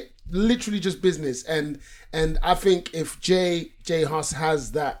see it. Literally just business. And I think if J Hus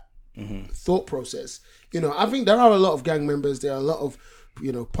has that thought process, you know, I think there are a lot of gang members, there are a lot of,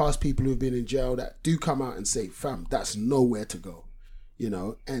 you know, past people who've been in jail that do come out and say, fam, that's nowhere to go. You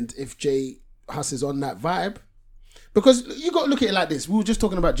know, and if J Hus is on that vibe, because you got to look at it like this. We were just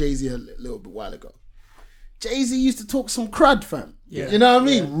talking about Jay-Z a little bit while ago. Jay-Z used to talk some crud, fam. Yeah. You know what I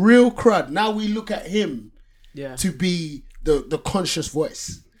mean? Real crud. Now we look at him Yeah. to be the conscious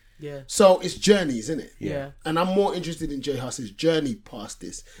voice. Yeah. So it's journeys, isn't it? Yeah. And I'm more interested in J Hus's journey past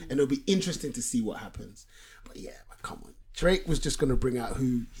this. And it'll be interesting to see what happens. But yeah, man, come on. Drake was just going to bring out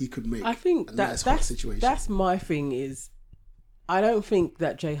who he could make. I think a nice hot situation. that's my thing is, I don't think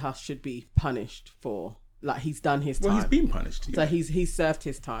that J Hus should be punished for, like, he's done his time. Well, he's been punished. So he's served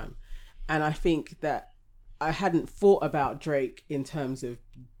his time. And I think that I hadn't thought about Drake in terms of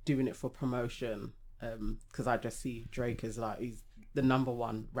doing it for promotion, because I just see Drake as like, he's the number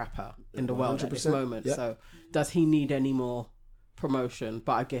one rapper in the world at this 100%, moment. yeah. So does he need any more promotion?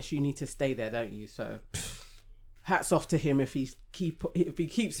 But I guess you need to stay there, don't you? So hats off to him if he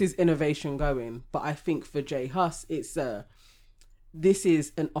keeps his innovation going. But I think for J Hus, it's this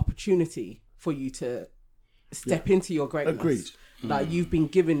is an opportunity for you to step into your greatness. Agreed. Like, you've been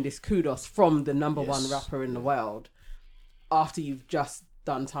given this kudos from the number one rapper in the world after you've just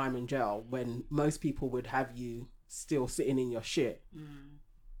done time in jail, when most people would have you still sitting in your shit.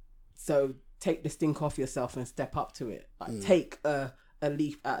 So take the stink off yourself and step up to it. Like, take a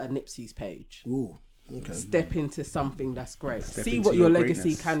leaf at a Nipsey's page. Ooh, okay. Step into something that's great. Step See into what your your legacy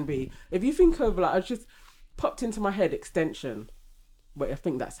greatness. can be. If you think of, like, I just popped into my head Extension. Wait, I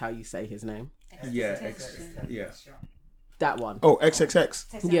think that's how you say his name. Yeah. Yeah. That one. Oh,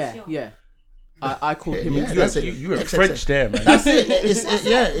 XXX. Yeah. I called him. Yeah, that's it. You were XXX. French there, man. That's it.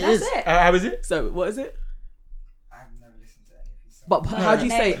 Yeah, it is. How is it? So what is it? I've never listened to any of these songs. But how do you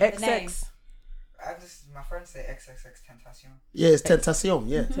say The name. XX? My friends say XXX Tentacion. Yeah, it's Tentacion.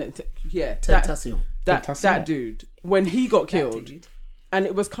 Yeah. Yeah, Tentacion. that dude, when he got killed, and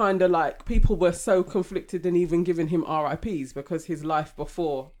it was kind of like people were so conflicted and even giving him RIPs because his life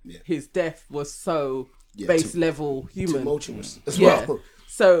before his death was so base level human. Tumultuous as Yeah. well.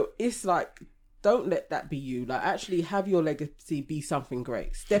 So it's like, don't let that be you. Like, actually have your legacy be something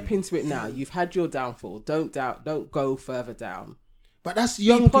great. Step into it now. You've had your downfall. Don't doubt. Don't go further down. But that's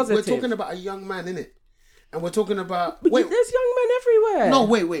young. We're positive. talking about a young man, innit? And we're talking about. But there's young men everywhere. No,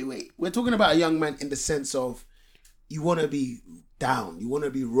 wait. We're talking about a young man in the sense of you want to be down, you want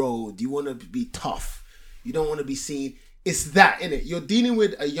to be rolled, you want to be tough, you don't want to be seen. It's that, innit? You're dealing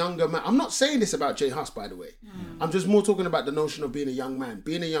with a younger man. I'm not saying this about J Hus, by the way. I'm just more talking about the notion of being a young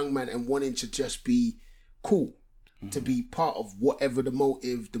man and wanting to just be cool, to be part of whatever the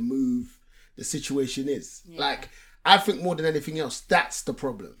motive, the move, the situation is. Like, I think more than anything else, that's the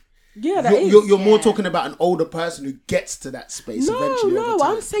problem. Yeah, that is. You're more talking about an older person who gets to that space eventually. No, over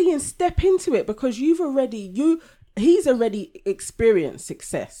time. I'm saying step into it because he's already experienced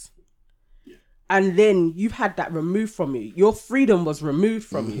success. And then you've had that removed from you. Your freedom was removed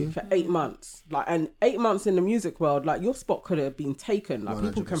from you for 8 months. Like, and 8 months in the music world, like, your spot could have been taken. Like,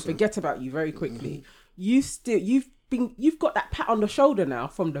 people can 100%. forget about you very quickly. You've got that pat on the shoulder now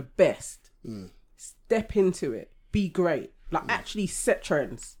from the best. Step into it. Be great. Like, actually set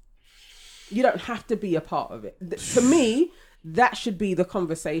trends. You don't have to be a part of it. To me, that should be the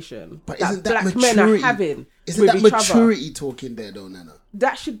conversation But isn't that black maturity? men are having Isn't with that each maturity other. talking there, though, Nana?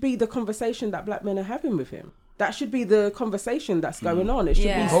 That should be the conversation that black men are having with him. That should be the conversation that's going on. It should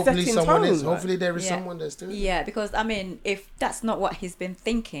Yeah. be Hopefully, setting someone tone. is. Hopefully, there is Yeah. someone that's doing it. Yeah, because I mean, if that's not what he's been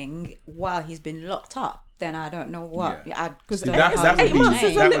thinking while he's been locked up, then I don't know what. Yeah. Because That would 8 months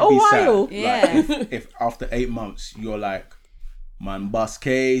is a that would little be sad. while. Yeah. Like, if after 8 months you're like, man, bust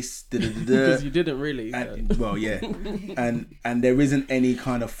case, Because you didn't really. and, well, yeah, and there isn't any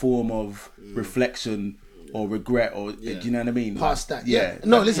kind of form of reflection or regret or do you know what I mean? Past Like, that, yeah.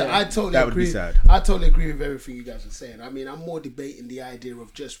 No, that- listen, I totally that would agree. be sad. I totally agree with everything you guys are saying. I mean, I'm more debating the idea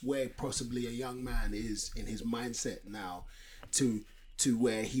of just where possibly a young man is in his mindset now, to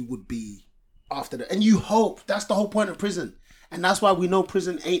where he would be after that. And you hope that's the whole point of prison. And that's why we know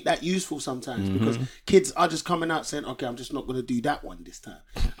prison ain't that useful sometimes, because kids are just coming out saying, okay, I'm just not going to do that one this time.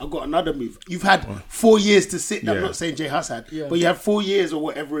 I've got another move. You've had 4 years to sit there. I'm not saying Jay Huss had, but you had 4 years or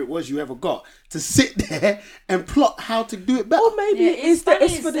whatever it was you ever got to sit there and plot how to do it better. Or maybe it's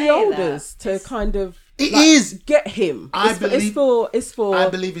for the elders to kind of get him. I believe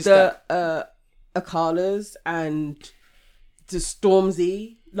it's the Akalas and the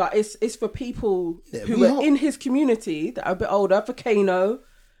Stormzy. Like it's for people who are in his community that are a bit older, for Kano,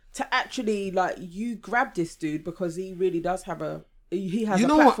 to actually like, you grab this dude because he really does have a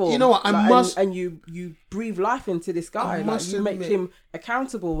platform. You know what? And you breathe life into this guy. Like, you make him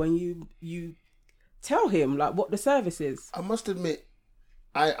accountable when you tell him like what the service is. I must admit,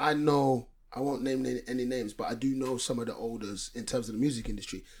 I know, I won't name any names, but I do know some of the elders in terms of the music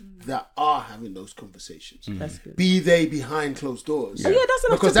industry that are having those conversations. That's good. Be they behind closed doors. Yeah,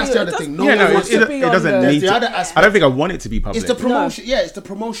 because that's the other thing. It doesn't need to. I don't think I want it to be public. It's the promotion. No. Yeah, it's the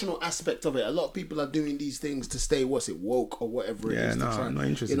promotional aspect of it. A lot of people are doing these things to stay, woke or whatever it is. To try, I'm not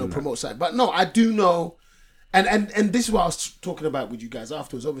interested in promote side. But no, I do know. And this is what I was talking about with you guys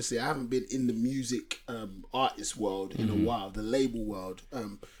afterwards. Obviously, I haven't been in the music artist world in a while, the label world,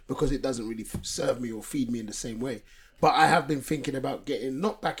 because it doesn't really serve me or feed me in the same way. But I have been thinking about getting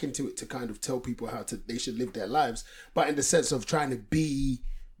not back into it to kind of tell people they should live their lives, but in the sense of trying to be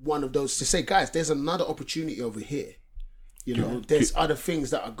one of those to say, guys, there's another opportunity over here. You know, there's other things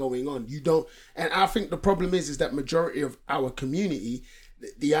that are going on. And I think the problem is that majority of our community,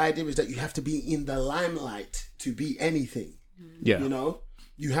 the idea is that you have to be in the limelight to be anything. Yeah. You know,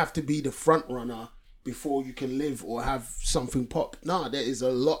 you have to be the front runner before you can live or have something pop. No, there is a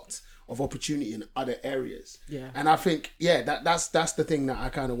lot of opportunity in other areas. Yeah. And I think, that's the thing that I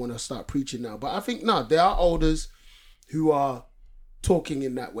kind of want to start preaching now. But I think, there are elders who are talking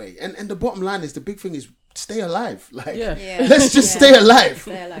in that way. And the bottom line is, the big thing is, stay alive. Like, let's just stay alive.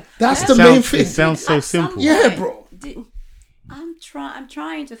 That's the main thing. It sounds so simple. Yeah, bro. I'm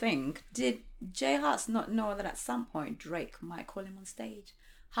trying to think. Did Jay Huss not know that at some point Drake might call him on stage?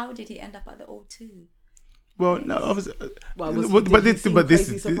 How did he end up at the O2? Well, no, obviously,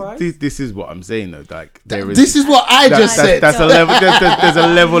 this is what I'm saying though. Like, this is what I just said. That's a level. There's a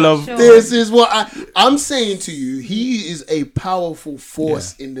level of. Sure. This is what I'm saying to you. He is a powerful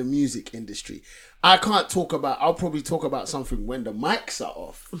force in the music industry. I'll probably talk about something when the mics are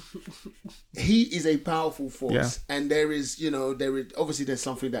off. He is a powerful force. And there's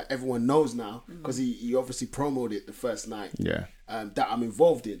something that everyone knows now, because he obviously promoted it the first night that I'm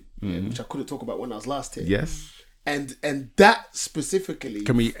involved in, which I couldn't talk about when I was last here. Yes. And that specifically...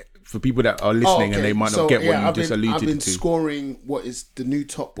 Can we, for people that are listening and they might not get what you just alluded to. I've been scoring what is the new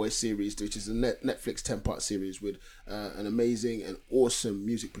Top Boy series, which is a Netflix 10-part series with an amazing and awesome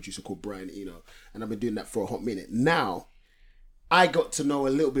music producer called Brian Eno. And I've been doing that for a hot minute. Now, I got to know a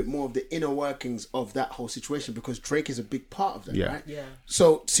little bit more of the inner workings of that whole situation, because Drake is a big part of that, right? Yeah.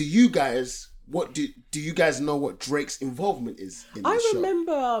 So, to you guys, what do you guys know what Drake's involvement is in the show? I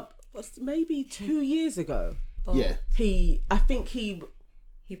remember maybe 2 years ago. Yeah. I think he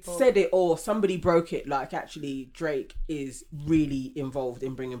said it, or somebody broke it, like, actually Drake is really involved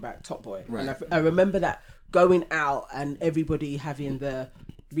in bringing back Top Boy. Right. And I remember that going out and everybody having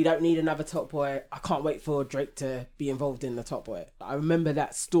we don't need another Top Boy. I can't wait for Drake to be involved in the Top Boy. I remember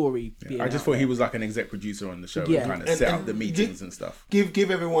that story. I just thought he was like an exec producer on the show and kind of set up the meetings and stuff. Give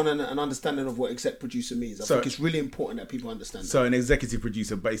everyone an understanding of what exec producer means. I think it's really important that people understand that. So an executive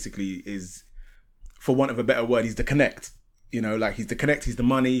producer basically is, for want of a better word, he's the connect. You know, like, he's the connect, he's the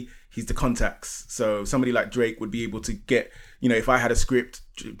money, he's the contacts. So somebody like Drake would be able to get, if I had a script,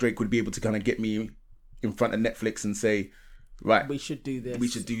 Drake would be able to kind of get me in front of Netflix and say, right, we should do this,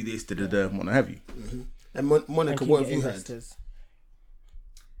 what have you. Mm-hmm. And Monica, what have you heard?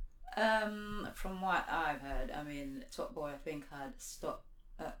 From what I've heard, I mean, Top Boy, I think, had stopped.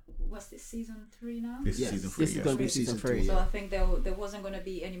 What's this, season 3 now? This is season 3. This is going to be season 3. So I think there wasn't going to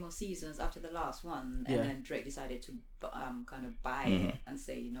be any more seasons after the last one, and then Drake decided to kind of buy it and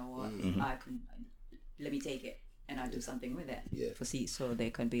say, you know what, let me take it and I'll do something with it so there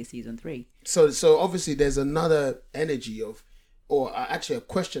can be season 3. So obviously there's another energy of, or actually a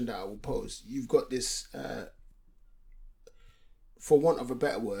question that I will pose. You've got this, for want of a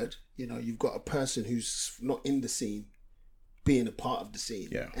better word, you've got a person who's not in the scene being a part of the scene.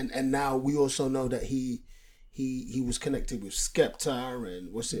 Yeah. And now we also know that he was connected with Skepta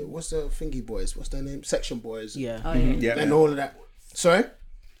and what's the Thingy Boys? What's their name? Section Boys. Yeah. And all of that. Sorry?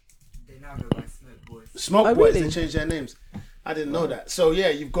 They now go by Smoke Boys. Smoke Boys, really? They changed their names. I didn't know that. So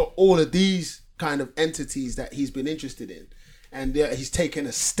you've got all of these kind of entities that he's been interested in. And he's taken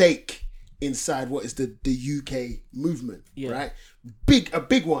a stake inside what is the UK movement, Yeah. right? A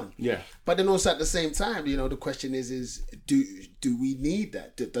big one. Yeah. But then also at the same time, you know, the question is do we need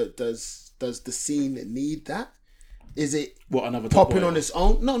that? Does the scene need that? Is it What, another Top popping Boy? on its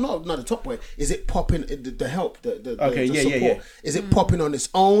own? No, not a Top Boy. Is it popping the help? The Okay, the yeah, support? yeah. Is it popping on its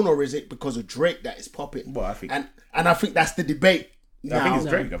own, or is it because of Drake that it's popping? Well, I think- and I think that's the debate. I think it's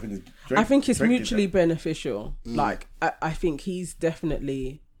now. Drake. I think it's Drake did mutually that. beneficial. Like, I think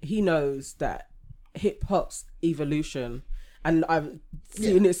he knows that hip hop's evolution, and I've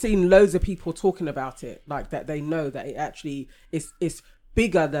seen loads of people talking about it, like that they know that it actually is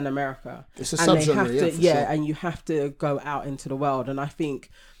bigger than America. It's a and they subgenre, have to, yeah, for sure. and you have to go out into the world. And I think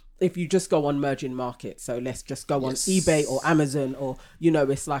if you just go on emerging markets, so let's just go on eBay or Amazon, or you know,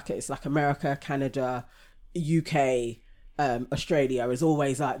 it's like America, Canada, UK, Australia is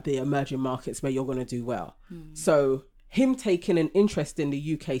always like the emerging markets where you're going to do well. So him taking an interest in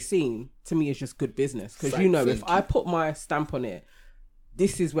the UK scene to me is just good business, because you know, if I put my stamp on it,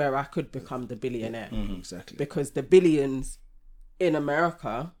 this is where I could become the billionaire. Exactly. Because the billions in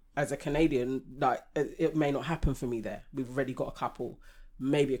America, as a Canadian, like it may not happen for me there. We've already got a couple.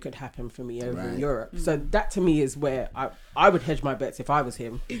 Maybe it could happen for me over in Europe. So that to me is where I would hedge my bets if I was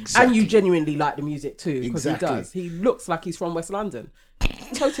him. Exactly. And you genuinely like the music too, because Exactly. he does. He looks like he's from West London.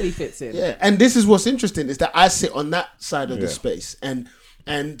 Totally fits in. Yeah, and this is what's interesting is that I sit on that side of the space, and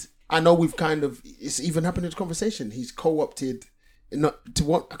I know we've kind of, it's even happened in the conversation. He's co-opted, not to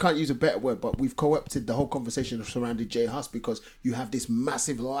what I can't use a better word, but we've co-opted the whole conversation surrounding J Hus, because you have this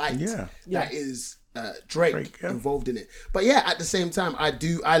massive light that is Drake involved in it. But yeah, at the same time,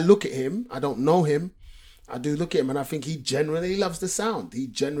 I look at him. I don't know him. I do look at him, and I think he generally loves the sound. He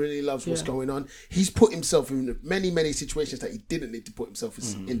generally loves what's going on. He's put himself in many situations that he didn't need to put himself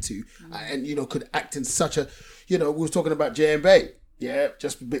into, and you know, could act in such a, you know, we were talking about J and Bay. Yeah,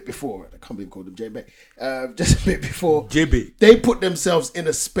 just a bit before. I can't believe we called him J and Bay. Just a bit before. JB. They put themselves in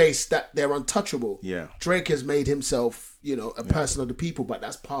a space that they're untouchable. Yeah. Drake has made himself, you know, a person of the people, but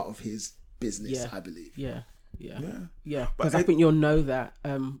that's part of his business, I believe. Yeah. But Because I think you'll know that.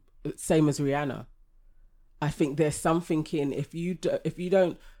 Same as Rihanna. I think there's something in if you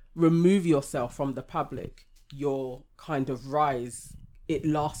don't remove yourself from the public, your kind of rise, it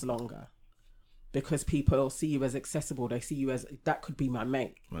lasts longer, because people see you as accessible. They see you as, that could be my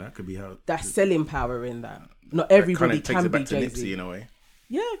mate. Well, that could be how. That's selling power in that. Not everybody Kind of takes can it be back to Nipsey Jay-Z. in a way.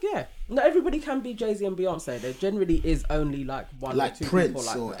 Yeah. Not everybody can be Jay-Z and Beyonce. There generally is only like one Like or two Prince people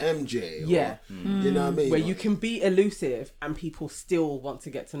like or that. MJ. Yeah. You know what I mean? Where you can be elusive and people still want to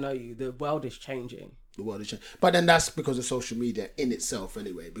get to know you. The world is changing. The world is changing. But then that's because of social media in itself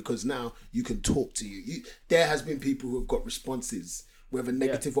anyway, because now you can talk to you. There has been people who have got responses, whether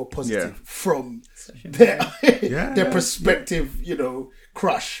negative or positive, from their prospective, you know,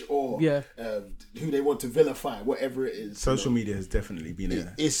 crush or who they want to vilify, whatever it is. Social media has definitely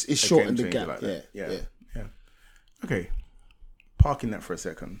been it's a shortened the game changer gap. like Yeah. that. Yeah. Okay. Parking that for a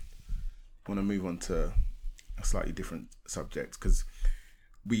second. I want to move on to a slightly different subject, because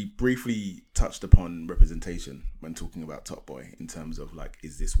we briefly touched upon representation when talking about Top Boy, in terms of like,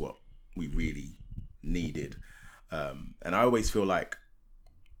 is this what we really needed? And I always feel like,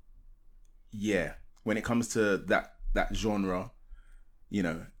 when it comes to that genre, you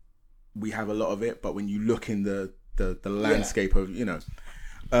know, we have a lot of it, but when you look in the landscape of, you know,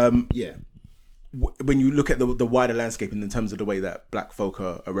 when you look at the wider landscape in terms of the way that black folk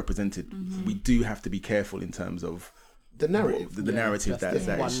are represented, we do have to be careful in terms of the narrative. The narrative that is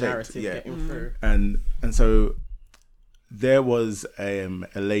one shaped. narrative getting through. And so there was a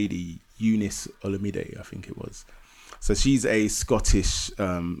lady, Eunice Olamide, I think it was. So she's a Scottish. She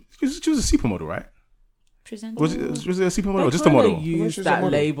was a supermodel, right? Was it a supermodel or just a model? Use She's a that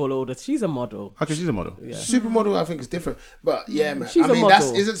model. label all the. She's a model. Okay, she's a model. Yeah. Supermodel, I think, is different, but yeah, man. She's I a mean,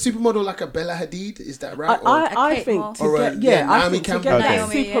 model. isn't supermodel like a Bella Hadid? Is that right? I Kate think Moss. to Or get, a- I Naomi think to Campbell. get that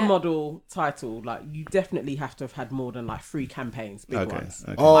Naomi, yeah. supermodel title, like you definitely have to have had more than like 3 campaigns, big Okay, ones.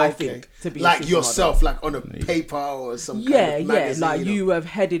 okay. Oh, I okay. think to be a like supermodel. yourself, like on a paper or some Yeah, kind of magazine. like or- you have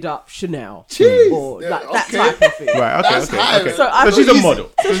headed up Chanel, Jeez. or Yeah, like that okay. type of thing. Right. Okay. That's okay. high, Okay. man. So I So she's a believe-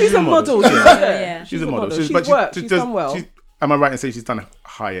 model. So she's a model. Yeah. She's a model. She's but worked. She's done well. Am I right in saying she's done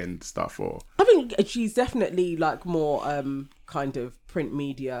high end stuff or? I think she's definitely like more kind of print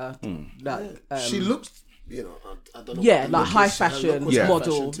media, like she looks, you know, I don't know. yeah, what like the high look is. Her fashion look was high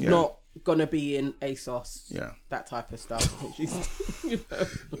model, fashion to me. not gonna be in ASOS, Yeah. that type of stuff. She's, you know.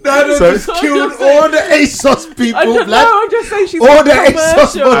 No, So- just killed all the ASOS people. I don't blood. know. I'm just saying she's All got the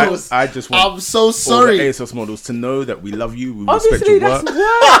ASOS commercial. models. I just want I'm so all the sorry. ASOS models to know that we love you, we respect Obviously, your that's work,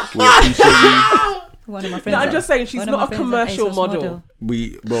 work. we appreciate you. One of my No, friends. I'm just saying she's one of not my a friends commercial ASOS model.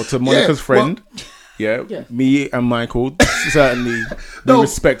 To Monica's friend, Yeah. me and Michael, certainly, we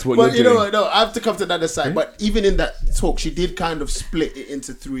respect what but you're doing. No, I have to come to the other side. But even in that talk, she did kind of split it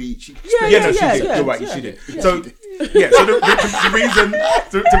into three. She She did. You're right. She did. So the reason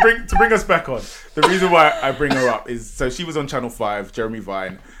to bring us back on, the reason why I bring her up is so she was on Channel 5, Jeremy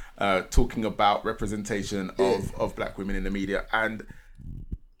Vine, talking about representation of black women in the media, and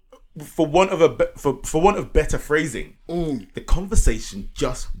for want of better phrasing, the conversation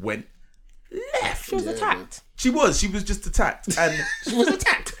just went left. She was attacked. She was just attacked, and She was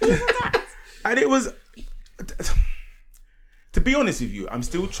attacked. and it was. To be honest with you, I'm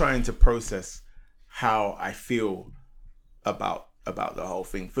still trying to process how I feel about the whole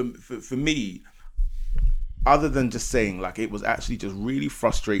thing. For me, other than just saying like it was actually just really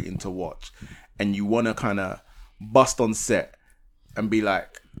frustrating to watch, and you want to kind of bust on set and be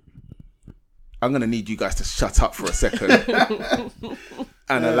like, I'm gonna need you guys to shut up for a second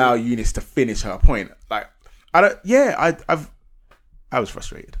and allow Eunice to finish her point. Like, I was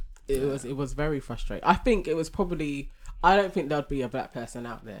frustrated. It was very frustrating. I think it was probably. I don't think there'd be a black person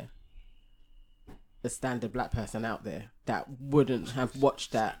out there, a standard black person out there that wouldn't have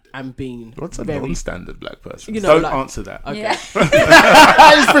watched that and been What's a very. non-standard black person? You know, Don't like- answer that. Okay. Yeah.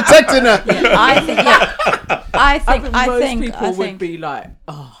 He's protecting her. I think most I people would think be like,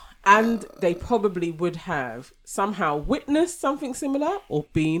 oh, and they probably would have somehow witnessed something similar or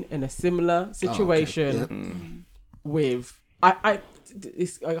been in a similar situation with. I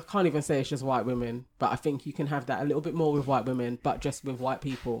can't even say it's just white women, but I think you can have that a little bit more with white women, but just with white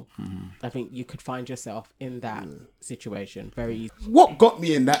people. I think you could find yourself in that situation very easily. What got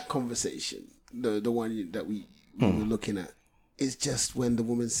me in that conversation, the one that we were looking at, is just when the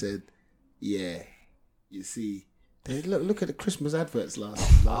woman said, "Yeah, you see, look at the Christmas adverts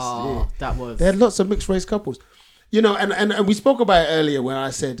last year. That was They had lots of mixed race couples, you know." And we spoke about it earlier when I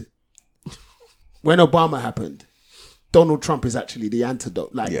said when Obama happened, Donald Trump is actually the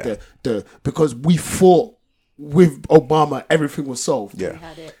antidote, like the because we fought with Obama, everything was solved. Yeah.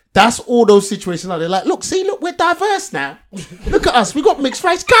 That's all those situations are. They're like, look, we're diverse now. Look at us, we got mixed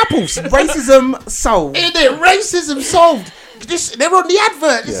race couples. Racism solved. Isn't it? Racism solved. They're on the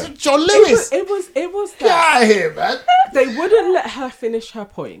advert. This is John Lewis. It was Get that out of here, man. they wouldn't let her finish her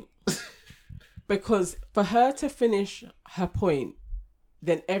point because for her to finish her point,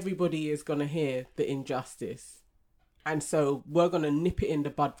 then everybody is gonna hear the injustice. And so we're going to nip it in the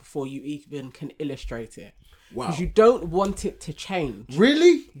bud before you even can illustrate it. Wow. Because you don't want it to change.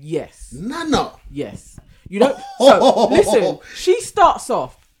 Really? Yes. No. Yes. You don't. So, listen, she starts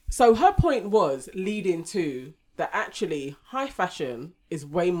off. So her point was leading to that actually high fashion is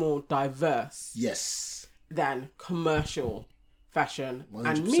way more diverse Yes. than commercial fashion 100%.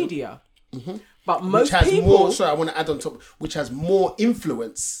 and media. But Which most has people... more, sorry, I want to add on top, which has more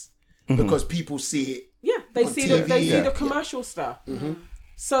influence because people see it. Yeah, they on see TV. the commercial stuff.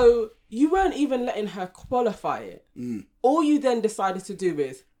 So you weren't even letting her qualify it. All you then decided to do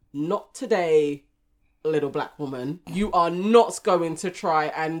is, not today, little black woman. You are not going to try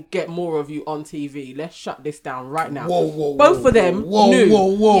and get more of you on TV. Let's shut this down right now. Whoa, Both of them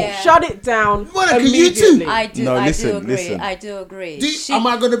knew. Yeah. Shut it down Monica, you immediately. too. I do. No, I listen, do agree. listen. I do agree. Am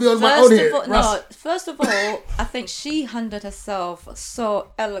I going to be on my First own of here? all, Russ? first of all, I think she handled herself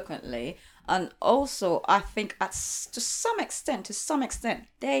so eloquently, and also I think to some extent,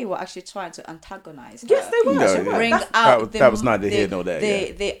 they were actually trying to antagonize her. Yes, they were. No, They were. yeah. Bring That's- out that was neither here nor there,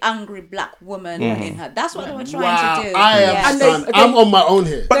 The angry black woman in her. That's what they were trying Wow, to do. I Yes. understand. they- I'm on my own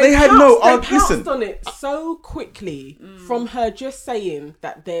here. But they had no. They Listen. pounced on it so quickly from her just saying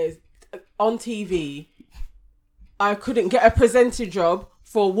that there's on TV. I couldn't get a presenter job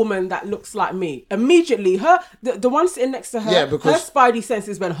for a woman that looks like me. Immediately, the one sitting next to her, Yeah, because- her spidey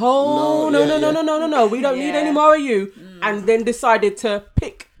senses went, "Oh No, no, yeah, no! We don't need Yeah. any more of you." And then decided to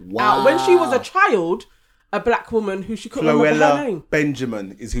pick out when she was a child, a black woman who she couldn't remember her name. Floella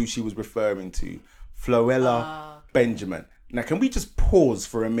Benjamin is who she was referring to. Floella Benjamin. Now, can we just pause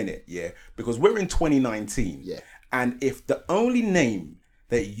for a minute, yeah? Because we're in 2019. Yeah. And if the only name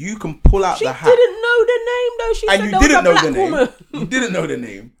that you can pull out She the hat... didn't know the name though. She and said you there was didn't a know black the name. woman. You didn't know the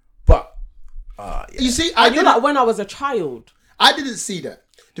name. But, yeah. You see, I knew that when I was a child. I didn't see that.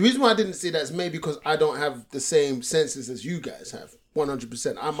 The reason why I didn't see that is maybe because I don't have the same senses as you guys have.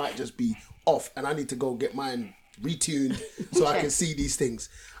 100%. I might just be off and I need to go get mine retuned so I can see these things.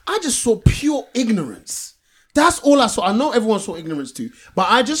 I just saw pure ignorance. That's all I saw. I know everyone saw ignorance too, but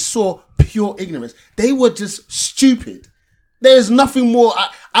I just saw pure ignorance. They were just stupid. There's nothing more.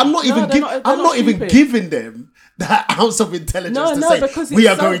 I'm not No, even they're not I'm not even stupid. giving them that ounce of intelligence No, to no, say because we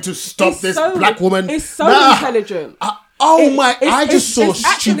it's are so- going to stop it's this so- black woman. It's so intelligent. I just saw it's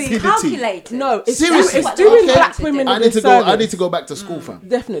actually stupidity. Calculated. No, it's Seriously, it's doing okay. black women I a need to disservice. go. I need to go back to school, fam.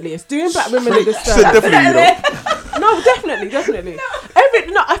 Definitely, it's doing black women a disservice. Definitely, you know. No, definitely.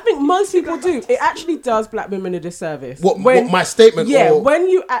 No, I think most people do. It actually does black women a disservice. What my statement? Yeah, or, when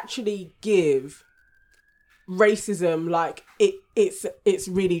you actually give racism like it's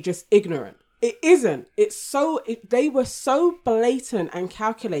really just ignorant. It isn't. They were so blatant and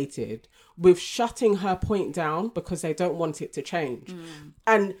calculated with shutting her point down because they don't want it to change.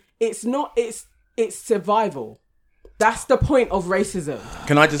 And it's not. It's survival. That's the point of racism.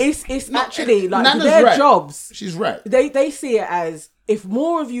 Can I just? It's actually like Nana's their right. jobs. She's right. They see it as if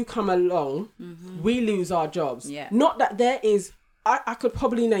more of you come along, we lose our jobs. Yeah. Not that there is. I could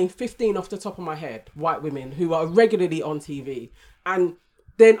probably name 15 off the top of my head, white women who are regularly on TV. And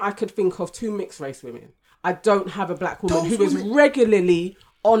then I could think of 2 mixed race women. I don't have a black woman Those who is women- regularly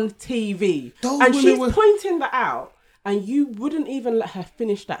on TV. Those And women she's were- pointing that out. And you wouldn't even let her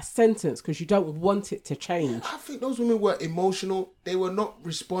finish that sentence because you don't want it to change. I think those women were emotional. They were not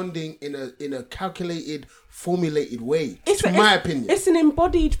responding in a calculated, formulated way. To my opinion, It's an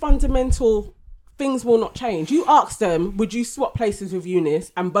embodied fundamental things will not change. You ask them, would you swap places with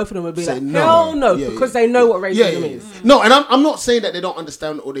Eunice? And both of them would be Say like, no. hell no, Yeah, because yeah. they know what racism is. No, and I'm not saying that they don't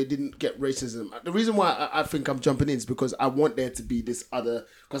understand or they didn't get racism. The reason why I think I'm jumping in is because I want there to be this other,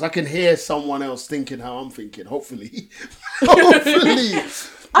 because I can hear someone else thinking how I'm thinking, hopefully. Hopefully.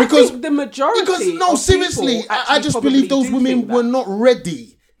 I think the majority Because, of seriously, people I actually just probably believe those do women think that. were not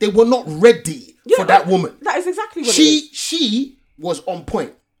ready. They were not ready for that woman. That is exactly what it is. She was on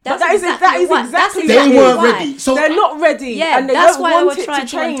point. But that is exactly They what it weren't is. ready. So They're not ready, Yeah, and they that's don't why I want was it to trying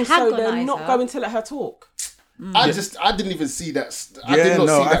to change, so they're antagonise not her. going to let her talk. I didn't even see that. I Yeah, did not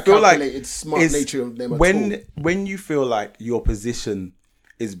no, see I that feel like calculated, smart it's- nature of them at all. when you feel like your position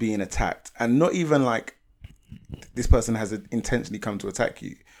is being attacked, and not even like this person has intentionally come to attack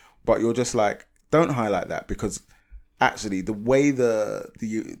you, but you're just like, don't highlight that because actually the way the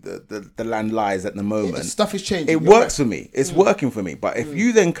land lies at the moment, the stuff is changing. it You're works right. for me. It's working for me. But if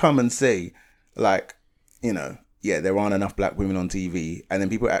you then come and say, like, you know, yeah, there aren't enough black women on TV, and then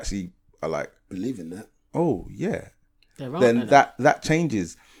people actually are like, Believe in that. oh yeah, There aren't then enough. that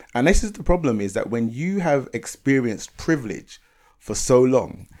changes. And this is the problem, is that when you have experienced privilege for so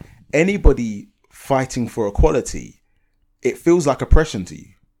long, anybody fighting for equality, it feels like oppression to you.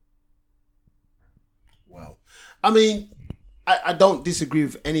 Wow. I mean, I don't disagree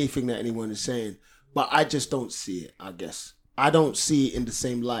with anything that anyone is saying, but I just don't see it, I guess. I don't see it in the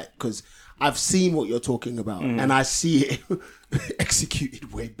same light because I've seen what you're talking about and I see it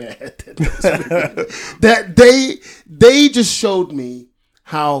executed way better than those women. That they just showed me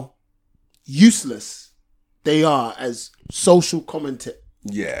how useless they are as social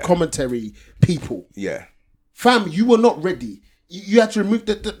commentary people. Yeah. Fam, you were not ready. You had to remove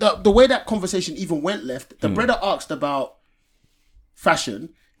the way that conversation even went left. The brother asked about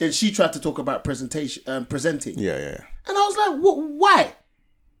fashion, then she tried to talk about presenting. Yeah. And I was like, why?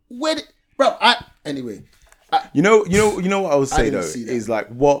 Where did, bro? Anyway. You know what I would say didn't though see that. is like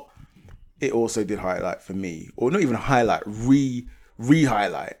what it also did highlight for me, or not even highlight,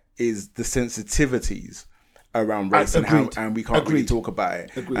 re-highlight, is the sensitivities around race and how, Agreed. and we can't really Agreed. talk about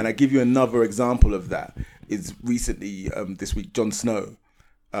it. Agreed. And I give you another example of that is recently this week, Jon Snow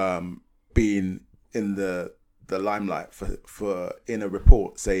being in the limelight for in a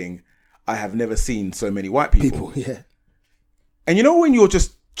report saying, I have never seen so many white people. Yeah. And you know when you're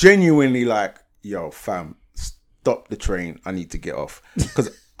just genuinely like, yo, fam, stop the train. I need to get off. Because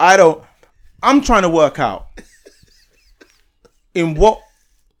I'm trying to work out in what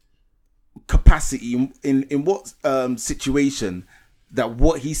capacity, in what situation that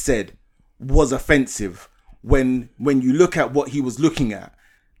what he said was offensive when you look at what he was looking at,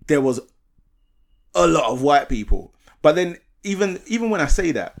 there was a lot of white people. But then even when I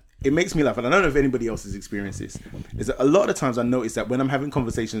say that, it makes me laugh, and I don't know if anybody else has experienced this, is that a lot of the times I notice that when I'm having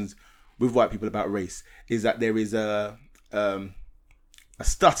conversations with white people about race, is that there is a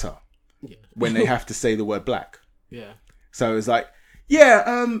stutter when they have to say the word black. Yeah. So it's like,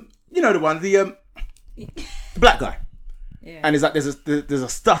 yeah, you know the one, the black guy. Yeah. And it's like there's a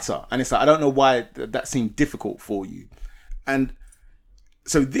stutter, and it's like I don't know why that seemed difficult for you. And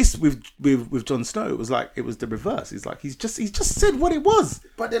so this with Jon Snow, it was like it was the reverse. He's like he's just said what it was.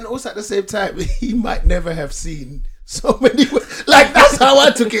 But then also at the same time, he might never have seen so many. Like that's how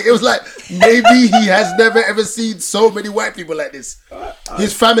I took it. It was like maybe he has never ever seen so many white people like this.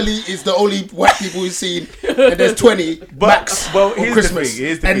 His family is the only white people he's seen, and there's 20 max well, on here's the Christmas. thing,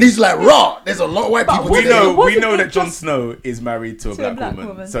 here's the and thing. he's like, raw. There's a lot of white people. We today. know that Jon Snow is married to a black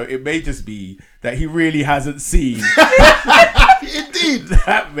woman, so it may just be that he really hasn't seen Indeed.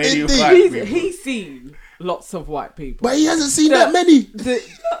 that many Indeed. white people. He's seen lots of white people. But he hasn't seen that many.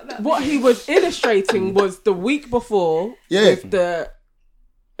 What he was illustrating was the week before with the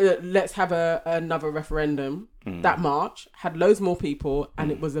let's have another referendum. That march had loads more people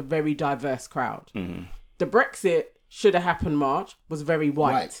and it was a very diverse crowd. The Brexit should have happened march was very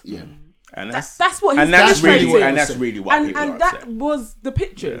white. Yeah. And That's what he's that's really illustrating. and that's really what people and are that upset. was the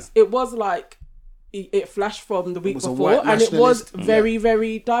pictures. It was like it flashed from the week was a before, white and it was nationalist, very,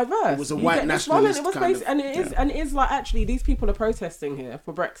 very diverse. It was a You white get this one, and nationalist it was kind basi- of- and it is like actually these people are protesting here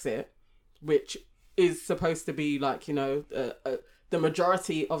for Brexit, which is supposed to be like the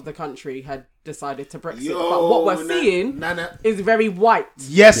majority of the country had decided to Brexit, but what we're seeing Nana. is very white.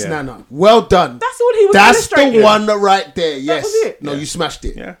 Yes, Nana. Well done. That's all he was That's illustrating. the one right there. Yes. was it. No, you smashed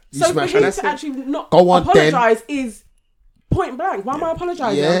it. Yeah. You So for smashed him it. to actually not Go on, apologise is point blank. Why am I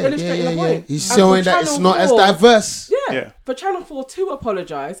apologising? I'm illustrating a point. He's And showing for that it's Channel not as 4 diverse. Yeah. For Channel 4 to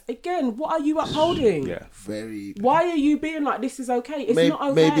apologise, again, what are you upholding? Yeah. Very. Why are you being like, this is okay? It's Maybe, not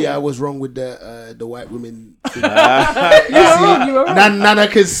okay. maybe I was wrong with the white women. You were wrong, you were wrong. Nana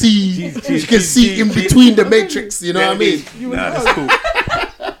can see. She can see in between the matrix. You know what I mean? Nah, that's cool.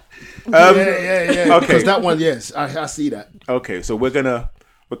 Yeah. Okay. Because that one, yes, I see that. Okay, so we're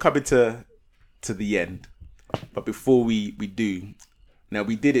coming to the end, but before we do, now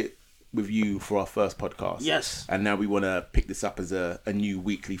we did it with you for our first podcast, Yes. and now we want to pick this up as a new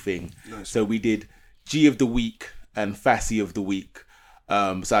weekly thing. Nice. So we did G of the week and Fassi of the week.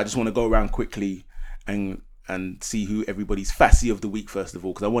 So I just want to go around quickly and see who everybody's Fassi of the week first of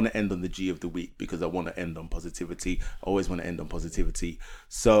all, because I want to end on the G of the week because I want to end on positivity. I always want to end on positivity.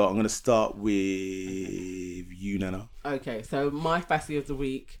 So I'm going to start with you, Nana. Okay, so my Fassi of the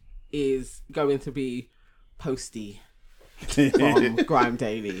week is going to be Posty from Grime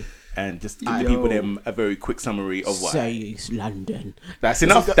Daily. And just give the people them a very quick summary of what. Says London. That's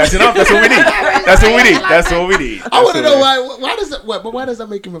enough. That's enough. That's all we need. That's all we need. That's all we need. I want to know why does that? But why does that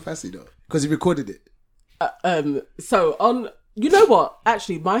make him a Fassi though? Because he recorded it. So on, you know what?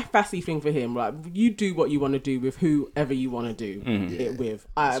 Actually, my Fassi thing for him, right? You do what you want to do with whoever you want to do it with.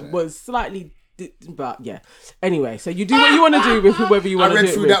 I was slightly, but yeah. Anyway, so you do what you want to do with whoever you want I to do read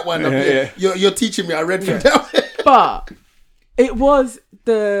it through with. that one. You're teaching me. I read through that one. But it was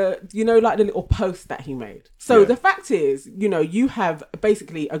the little post that he made. So the fact is, you have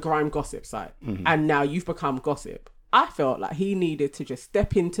basically a grime gossip site and now you've become gossip. I felt like he needed to just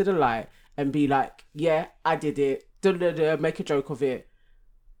step into the light and be like, yeah, I did it, make a joke of it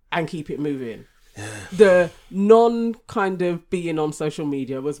and keep it moving. The non kind of being on social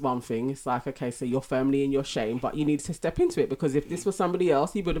media was one thing. It's like, okay, so you're firmly in your shame, but you need to step into it because if this was somebody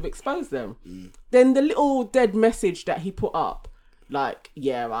else, he would have exposed them. Then the little dead message that he put up, like,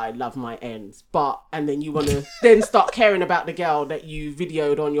 yeah, I love my ends, and then you want to then start caring about the girl that you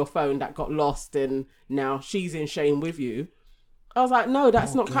videoed on your phone that got lost and now she's in shame with you. I was like, no,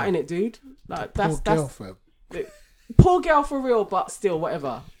 that's not cutting it, dude. Like, that's poor girl for real, but still,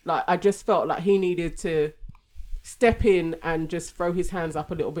 whatever. Like, I just felt like he needed to step in and just throw his hands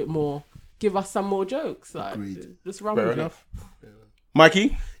up a little bit more, give us some more jokes. Like, just run with it.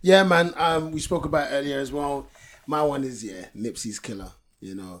 Mikey? Yeah, man. We spoke about it earlier as well. My one is Nipsey's Killer.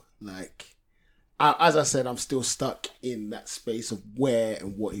 As I said, I'm still stuck in that space of where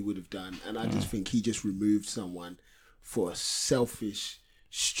and what he would have done, and I just think he just removed someone for a selfish,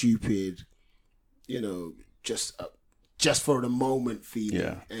 stupid, just for the moment feeling.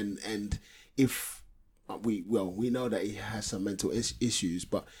 Yeah. And if we know that he has some mental issues,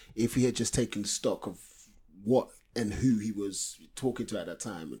 but if he had just taken stock of what and who he was talking to at that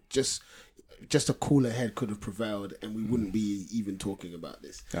time, just a cooler head could have prevailed, and we wouldn't be even talking about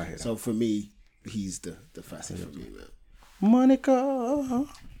this. So for me, he's the Fassi for me, man. Monica.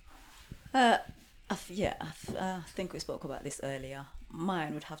 I think we spoke about this earlier.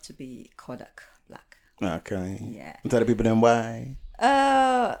 Mine would have to be Kodak Black. Okay. Yeah. Tell the people then why.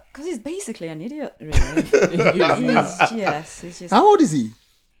 Because he's basically an idiot, really. He's just. How old is he?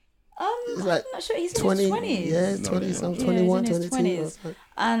 He's like, I'm not sure. He's 20, in his 20s. Yeah, 20 something, 21, he's in his 22. 20s.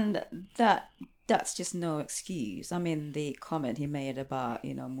 And that's just no excuse. I mean, the comment he made about,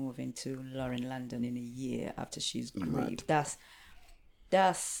 moving to Lauren London in a year after she's grieved,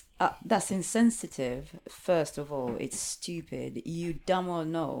 that's insensitive. First of all, it's stupid. You damn well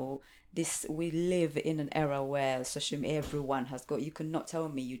know this. We live in an era where everyone has got. You cannot tell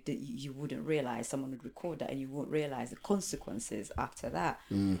me you wouldn't realize someone would record that and you won't realize the consequences after that.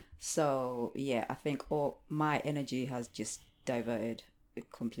 So yeah, I think my energy has just diverted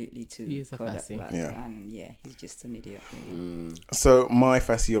completely to Kodak Black. And yeah, he's just an idiot. Really. So my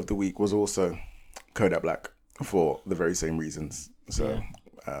Fassie of the week was also Kodak Black for the very same reasons. So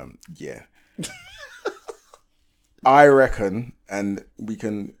yeah. I reckon, and we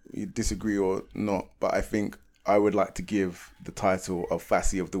can disagree or not, but I think I would like to give the title of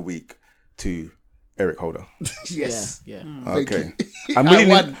Fassie of the week to Eric Holder. Yes. Yeah. Okay. I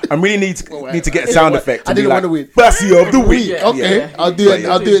really need to get a sound effect. I didn't want to win. Fassie of the week. Yeah. Okay, Yeah. I'll do it.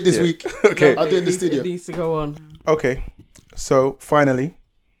 I'll do it this week. Okay. I'll do it in the studio. It needs to go on. Okay. So finally,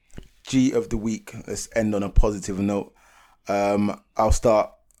 G of the week. Let's end on a positive note. I'll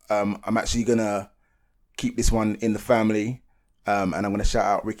start. I'm actually gonna keep this one in the family, and I'm gonna shout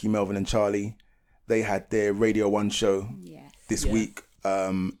out Ricky, Melvin, and Charlie. They had their Radio 1 show this week,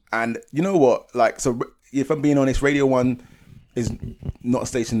 and you know what? Like, so if I'm being honest, Radio 1 is not a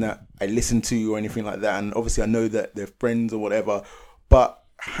station that I listen to or anything like that, and obviously I know that they're friends or whatever. But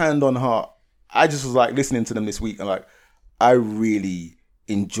hand on heart, I just was like listening to them this week, and like I really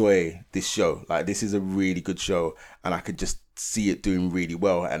enjoy this show. Like, this is a really good show, and I could just see it doing really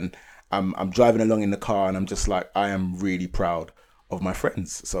well. And I'm driving along in the car, and I'm just like, I am really proud of my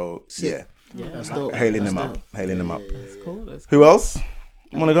friends. So yeah, That's dope. hailing them up. That's cool. That's Who else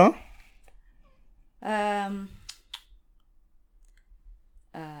want to go?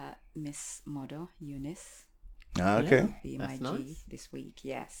 Miss Modo Eunice. Okay. Be my That's G nice. this week.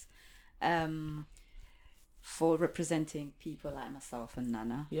 Yes. For representing people like myself and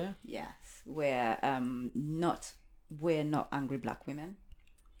Nana. Yeah. Yes. We're not angry black women.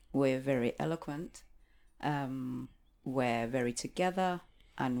 We're very eloquent. We're very together,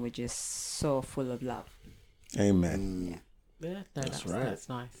 and we're just so full of love. Amen. Yeah. That's right. That's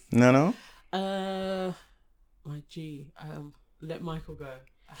nice. No. My G. Let Michael go.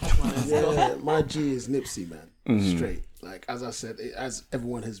 I have one as well. Yeah, my G is Nipsey, man. Straight. Like, as I said, as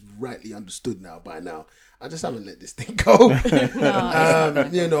everyone has rightly understood now by now, I just haven't let this thing go.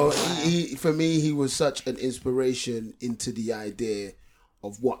 You know, he for me, he was such an inspiration into the idea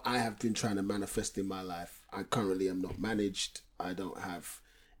of what I have been trying to manifest in my life. I currently am not managed. I don't have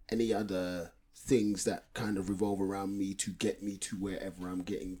any other things that kind of revolve around me to get me to wherever I'm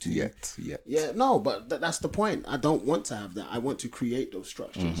getting to. Yet. Yeah, no, but that's the point. I don't want to have that. I want to create those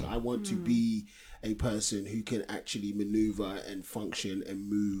structures. I want to be a person who can actually maneuver and function and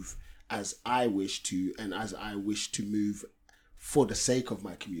move as I wish to, and as I wish to move for the sake of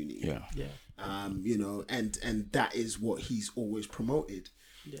my community. Yeah. You know, and that is what he's always promoted.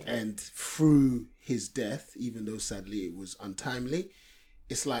 And through his death, even though sadly it was untimely,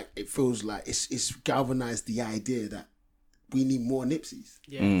 it's like, it feels like it's galvanized the idea that we need more Nipseys.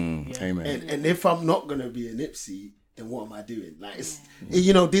 Yeah. Amen. And if I'm not gonna be a Nipsey, then what am I doing? Like, it's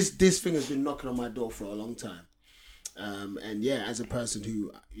you know, this thing has been knocking on my door for a long time. And yeah, as a person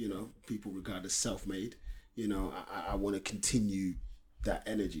who, you know, people regard as self-made, you know, I want to continue that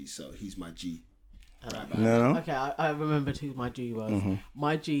energy. So he's my G. No. Okay, I remembered who my G was.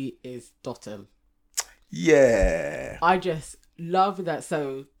 My G is Dotun. Yeah. I just love that.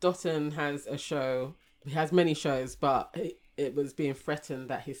 So Dotun has a show. He has many shows, but it was being threatened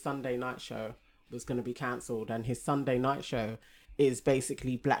that his Sunday night show was going to be cancelled, and his Sunday night show is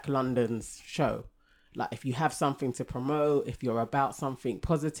basically Black London's show. Like, if you have something to promote, if you're about something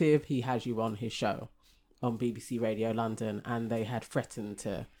positive, he has you on his show on BBC Radio London, and they had threatened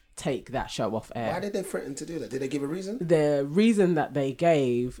to take that show off air. Why did they threaten to do that? Did they give a reason? The reason that they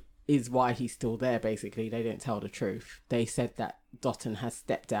gave is why he's still there, basically. They didn't tell the truth. They said that Dotun has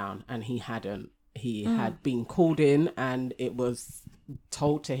stepped down, and he hadn't. He had been called in, and it was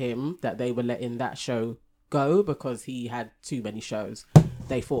told to him that they were letting that show go because he had too many shows.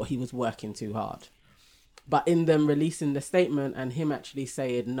 They thought he was working too hard. But in them releasing the statement and him actually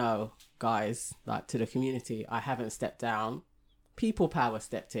saying, no, guys, like, to the community, I haven't stepped down, People Power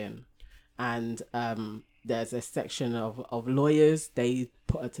stepped in. And there's a section of lawyers. They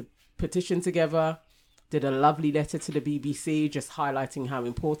put a petition together, did a lovely letter to the BBC, just highlighting how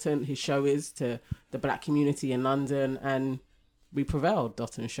important his show is to the Black community in London. And we prevailed.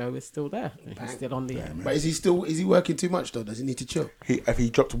 Dotton's show is still there. He's still on the air. But is he working too much though? Does he need to chill? He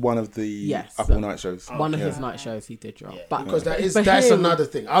dropped one of the Apple night shows. One of his night shows he did drop. But Because for that's him- another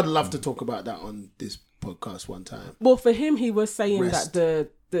thing. I'd love to talk about that on this podcast one time. Well, for him, he was saying Rest. that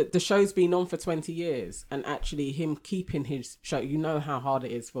the show's been on for 20 years, and actually him keeping his show, you know how hard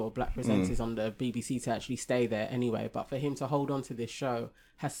it is for black presenters on the BBC to actually stay there anyway, but for him to hold on to this show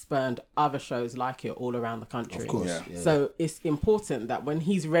has spurned other shows like it all around the country. Of course. Yeah. Yeah. So it's important that when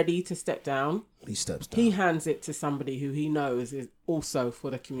he's ready to step down, He steps down. he hands it to somebody who he knows is also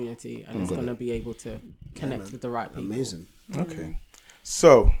for the community and is going to be able to connect with the right people. Amazing. Okay.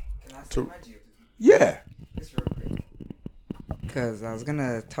 So, Can I say To- my G of the week? yeah. Just real quick. Because I was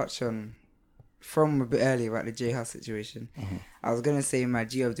gonna touch on from a bit earlier about the J House situation. I was gonna say my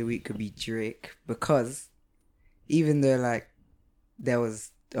G of the week could be Drake, because even though like there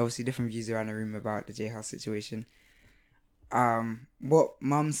was obviously different views around the room about the J House situation, what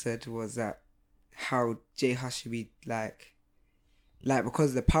Mum said was that how J House should be like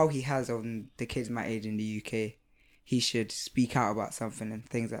because the power he has on the kids my age in the UK, he should speak out about something and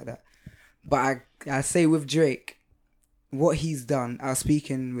things like that. But I say with Drake, what he's done, I was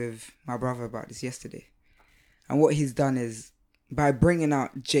speaking with my brother about this yesterday, and what he's done is by bringing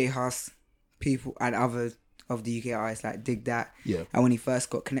out J House people and other of the UK artists like Dig That, Yeah. and when he first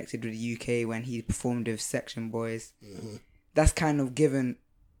got connected with the UK, when he performed with Section Boys, that's kind of given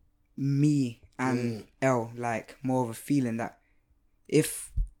me and L like more of a feeling that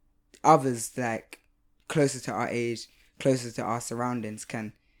if others like closer to our age, closer to our surroundings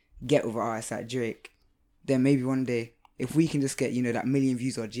can get with artists like Drake, then maybe one day if we can just get, you know, that million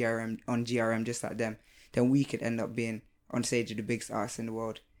views on GRM just like them, then we could end up being on stage with the biggest artists in the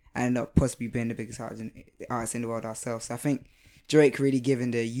world and end up possibly being the biggest artists in the world ourselves. So I think Drake really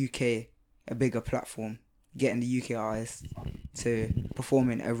giving the UK a bigger platform, getting the UK artists to perform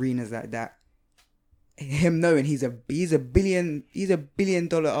in arenas like that. Him knowing he's a billion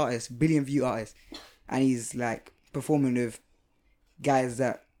dollar artist, billion view artist, and he's like performing with guys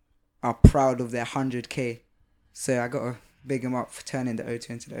that are proud of their 100k. So I gotta big him up for turning the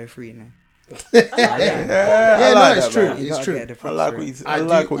 02 into the 03 now. Yeah, no, it's true. You It's gotta true. get the I props like for what it. you I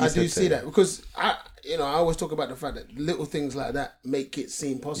like do, what you I said do see there. that because I always talk about the fact that little things like that make it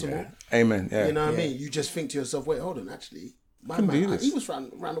seem possible. Yeah. Amen. Yeah. You know what I mean? You just think to yourself, wait, hold on, actually, my Can do man, this. he was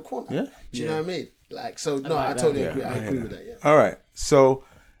round the corner. Yeah. Do you know what I mean? Like, so no, like I that. totally Yeah, agree. I I hear agree that. with that. Yeah. All right. So,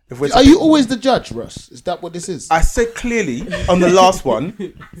 if we're Are you always the judge, Russ? Is that what this is? I said clearly on the last one.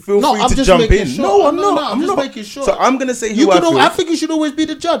 Feel No, free I'm to just jump making in. sure. No, I'm No, not. I'm just not. making sure. So I'm gonna say who You I can. feel. I think you should always be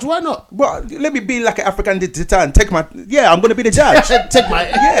the judge. Why not? Well, let me be like an African titan. Take my. Yeah, I'm gonna be the judge. Take my.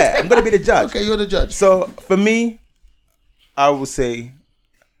 Yeah, I'm gonna be the judge. Okay, you're the judge. So for me, I will say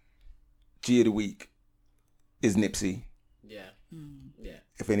G of the week is Nipsey. Yeah. Yeah.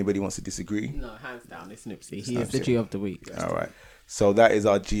 If anybody wants to disagree. No, hands down, it's Nipsey. He is the G of the week. All right. So that is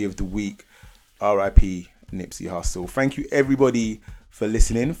our G of the week. R.I.P. Nipsey Hussle. Thank you everybody for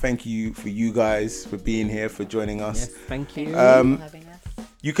listening. Thank you for you guys for being here, for joining us. Yes, thank you. Having us.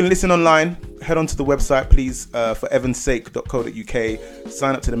 You can listen online. Head on to the website, please, for evansake.co.uk.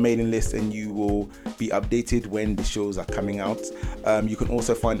 Sign up to the mailing list and you will be updated when the shows are coming out. You can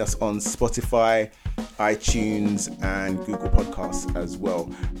also find us on Spotify, iTunes, and Google Podcasts as well.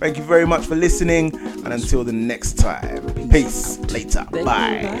 Thank you very much for listening. And until the next time, peace. Later. Thank you,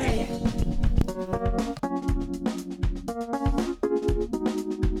 Bye. bye.